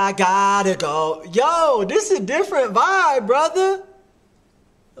place I gotta go. Yo, this is a different vibe, brother.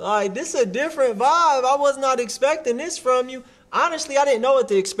 Like, this is a different vibe. I was not expecting this from you. Honestly, I didn't know what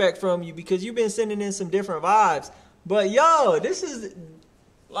to expect from you because you've been sending in some different vibes. But yo, this is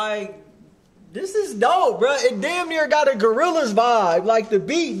like, this is dope, bro. It damn near got a Gorillaz vibe. Like, the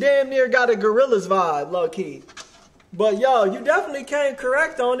beat damn near got a Gorillaz vibe, low key. But yo, you definitely came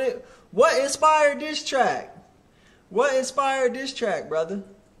correct on it. What inspired this track? What inspired this track, brother?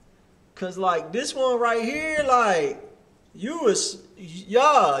 Cause like this one right here, like you was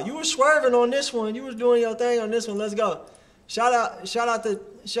swerving on this one. You was doing your thing on this one. Let's go. Shout out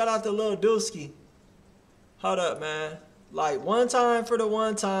to Lil Dooski. Hold up, man. Like one time for the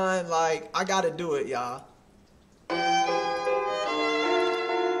one time. Like I gotta do it, y'all.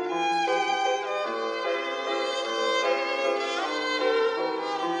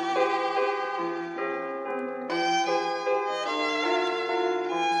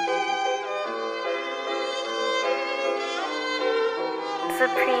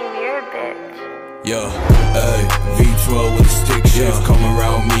 Premier bitch. Yeah, ayy, V12 with a stick shift, come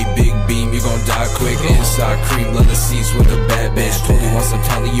around me, big beam, you gon' die quick. Inside cream, leather seats with a bad bitch. Told you once, I'm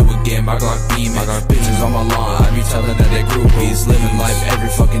telling you again, my Glock beaming. I got bitches on my lawn, I be telling that they groupies. Living life every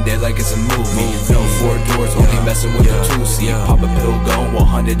fucking day like it's a movie. No 4 doors, only messing with the 2-seat. Pop a pill, going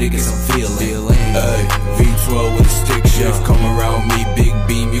 100 to get some feeling. Ayy, V12 with a stick shift, come around me, big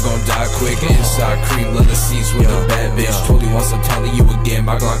beam, you gon' die quick. Inside cream, leather seats with a bad bitch. Told you once, I'm telling you again,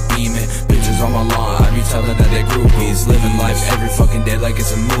 my Glock beaming. Bitches on my lawn, I be telling that they groupies. Living life every fucking day like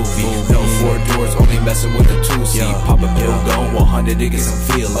it's a movie. No 4 doors, only messing with the 2-seat. Pop a pill, going 100 to get some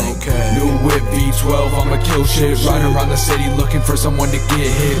feeling. New whip V12, I'ma kill shit. Riding around the city looking for someone to get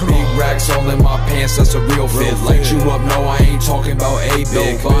hit. Big racks all in my pants, that's a real fit. Light you up, no, I ain't talking about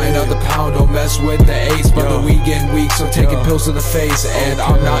A-big. Buying out the pound, don't mess with the ace. But the weed getting weak, so taking pills to the face. And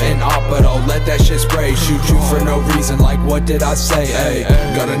I'm not an op, but I'll let that shit spray. Shoot you for no reason, like what did I say?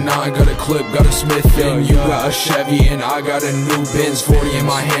 Ay, got a 9, got a clip, got a Smith thing. You got a Chevy and I got a new Benz. 40 in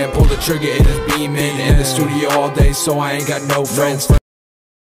my hand, pull the trigger, it is beaming. In the studio all day, so I ain't got no friends.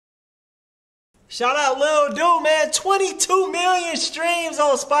 Shout out Lil Dude, man. 22 million streams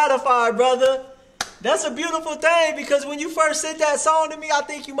on Spotify, brother. That's a beautiful thing because when you first sent that song to me, I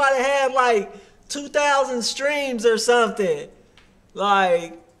think you might have had like 2,000 streams or something.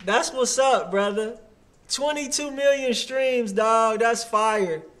 Like, that's what's up, brother. 22 million streams, dog. That's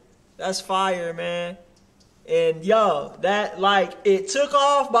fire. That's fire, man. And yo, that like it took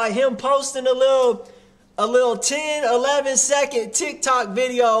off by him posting a little 10, 11 second TikTok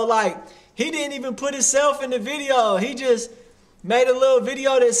video. Like, he didn't even put himself in the video. He just made a little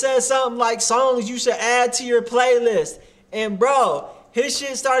video that says something like songs you should add to your playlist. And bro, his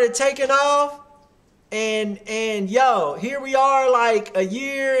shit started taking off. And yo, here we are like a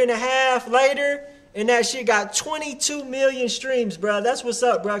year and a half later. And that shit got 22 million streams, bro. That's what's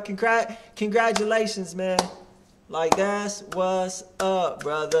up, bro. Congratulations, man. Like, that's what's up,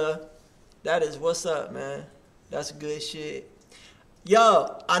 brother. That is what's up, man. That's good shit.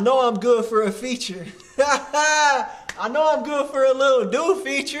 Yo, I know I'm good for a feature. I know I'm good for a Lil Dude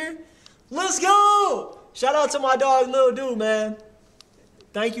feature. Let's go. Shout out to my dog, Lil Dude, man.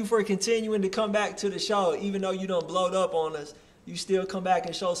 Thank you for continuing to come back to the show. Even though you done blowed up on us, you still come back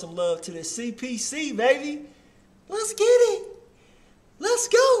and show some love to the CPC, baby. Let's get it. Let's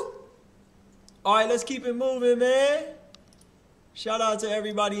go. All right, let's keep it moving, man. Shout out to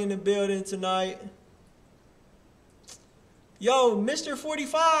everybody in the building tonight. Yo, Mr.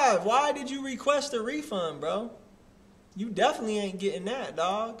 45, why did you request a refund, bro? You definitely ain't getting that,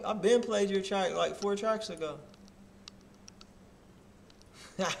 dog. I been played your track like 4 tracks ago.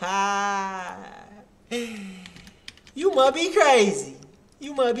 You must be crazy.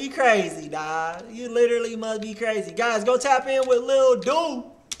 You must be crazy, dog. You literally must be crazy. Guys, go tap in with Lil Dude.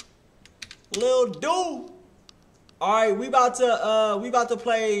 Lil Dude. All right, we about to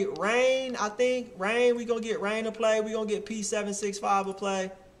play Rain, I think. Rain, we gonna get Rain to play. We gonna get P765 to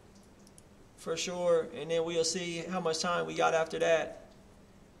play. for sure. And then we'll see how much time we got after that.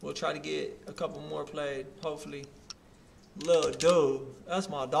 We'll try to get a couple more played, hopefully. Little dude, that's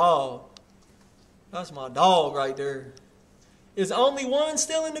my dog. That's my dog right there. Is only one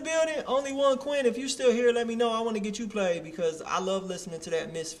still in the building? Only one, Quinn. If you still here, let me know. I want to get you played because I love listening to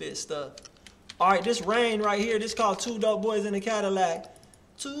that Misfit stuff. All right, this Rain right here, this called Two Dope Boys in a Cadillac.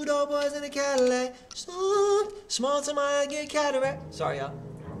 Two dope boys in a Cadillac. Small to my get cataract. Sorry, y'all.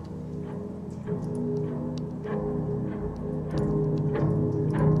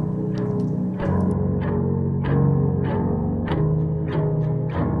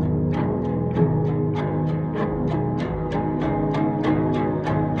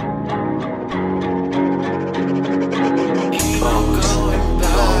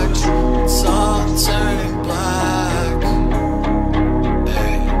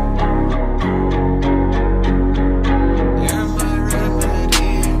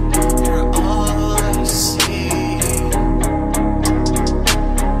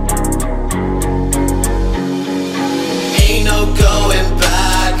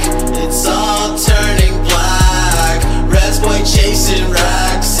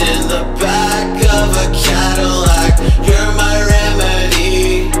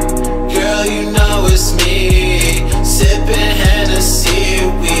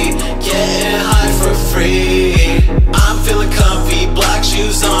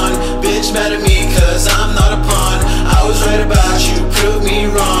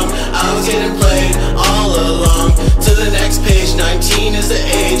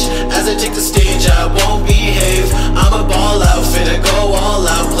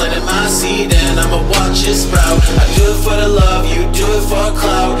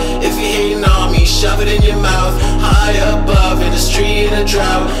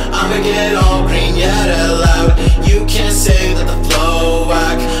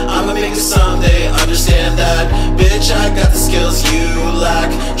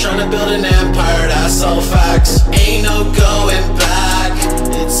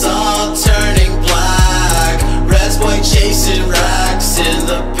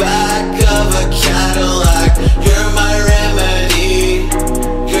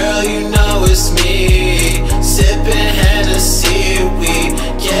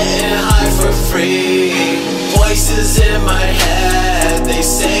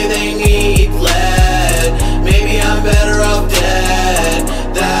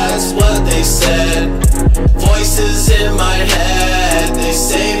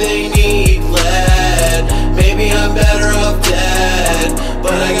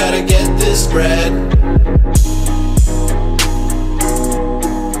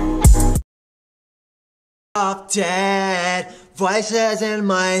 Dead voices in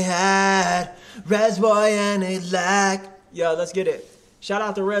my head, Res Boy and a lack. Yo, let's get it. Shout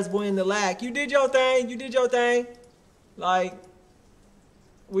out to Res Boy and the lack. You did your thing. You did your thing. Like,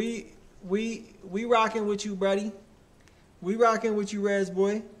 we rocking with you, buddy. We rocking with you, Res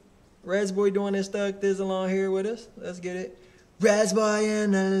Boy. Res Boy doing his thug thizzle on here with us. Let's get it. Res Boy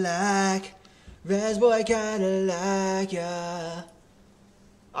and the lack, Res Boy Cadillac, yeah.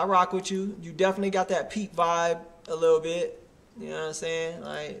 I rock with you. You definitely got that peak vibe a little bit. You know what I'm saying?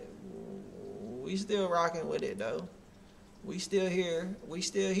 Like, we still rocking with it, though. We still here. We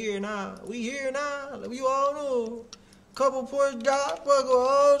still here now. We here now. You all know. Couple Porsche guys, fuck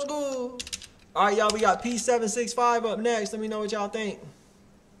old school. All right, y'all, we got P765 up next. Let me know what y'all think.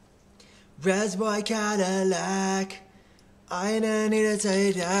 Res Boy Cadillac, I don't need to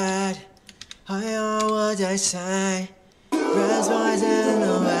say that. I know what I say. Res Boys in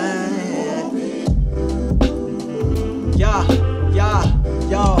the way.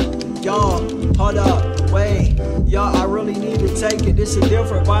 Y'all, hold up, wait. Y'all, I really need to take it. This is a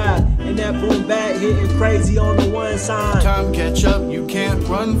different vibe. And that boom bap hitting crazy on the one side. Time catch up, you can't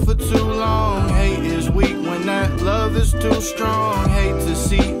run for too long. Hate is weak when that love is too strong. Hate to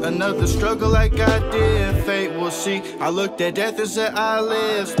see another struggle like I did. Fate will see. I looked at death and said I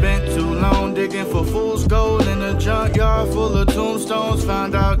live. Spent too long digging for fool's gold in a junkyard full of tombstones.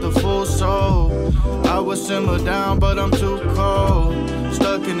 Found out the full soul. I would simmer down, but I'm too cold.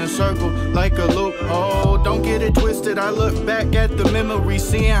 Stuck in a circle like a loophole. Don't get it twisted, I look back at the memory,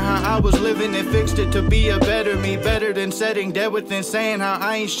 seeing how I was living and fixed it to be a better me. Better than setting dead within, saying how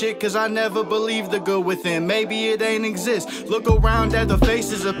I ain't shit cause I never believed the good within. Maybe it ain't exist. Look around at the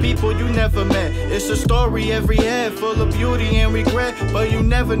faces of people you never met. It's a story every head full of beauty and regret, but you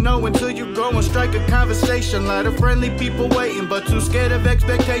never know until you go and strike a conversation. Lot of friendly people waiting, but too scared of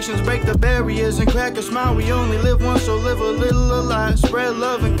expectations. Break the barriers and crack a smile. We only live once, so live a little a lot. Spread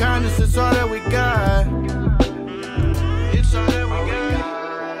love and kindness, it's all that we got. It's all that we got.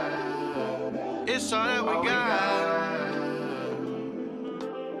 that's all that we got.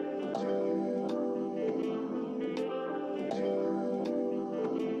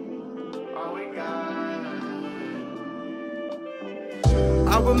 All we got.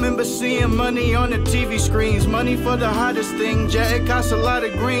 I remember seeing money on the TV screens, money for the hottest thing, yeah, it cost a lot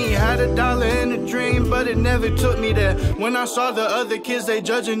of green. Had $1 in a dream, but it never took me there. When I saw the other kids, they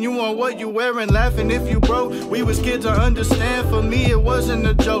judging you on what you wearing, laughing if you broke. We was kids, I understand, for me it wasn't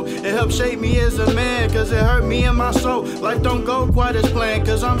a joke. It helped shape me as a man, cause it hurt me in my soul. Life don't go quite as planned,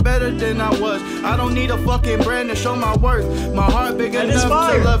 cause I'm better than I was. I don't need a fucking brand to show my worth. My heart big enough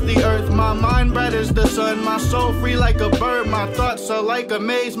to love the earth. My mind bright as the sun, my soul free like a bird. My thoughts are like a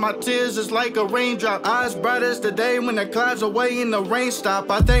maze, my tears is like a raindrop. Eyes bright as the day when the clouds away and the rain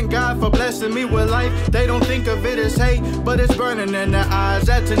stop. I thank God for blessing me with life. They don't think of it as hate, but it's burning in their eyes.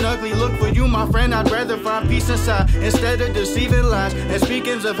 That's an ugly look for you, my friend. I'd rather find peace inside instead of deceiving lies. And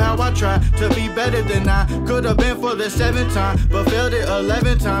speakings of how I try to be better than I could have been for the 7th time, but failed it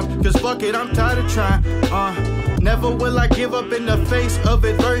 11 times. Cause fuck it, I'm tired of trying. Never will I give up in the face of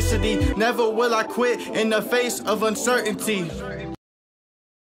adversity. Never will I quit in the face of uncertainty.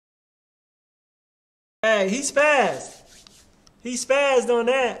 Hey, he spazzed. He spazzed on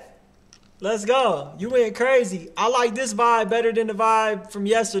that. Let's go. You went crazy. I like this vibe better than the vibe from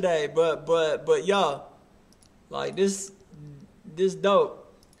yesterday, but yo, like this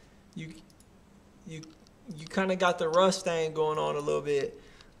dope. You kind of got the rust thing going on a little bit,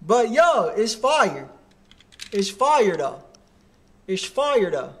 but yo, it's fire. It's fire though. It's fire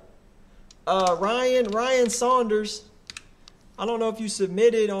though. Ryan Saunders. I don't know if you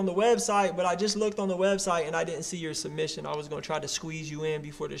submitted on the website, but I just looked on the website and I didn't see your submission. I was going to try to squeeze you in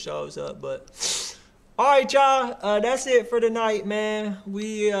before the show's up, but all right, y'all. That's it for tonight, man.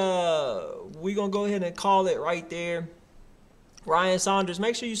 We going to go ahead and call it right there. Ryan Saunders.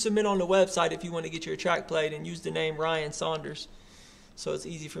 Make sure you submit on the website if you want to get your track played and use the name Ryan Saunders so it's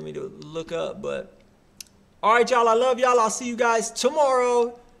easy for me to look up. But all right, y'all. I love y'all. I'll see you guys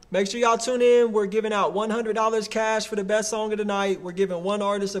tomorrow. Make sure y'all tune in. We're giving out $100 cash for the best song of the night. We're giving one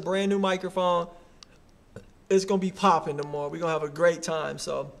artist a brand new microphone. It's going to be popping tomorrow. We're going to have a great time.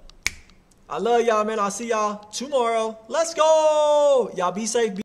 So I love y'all, man. I'll see y'all tomorrow. Let's go. Y'all be safe.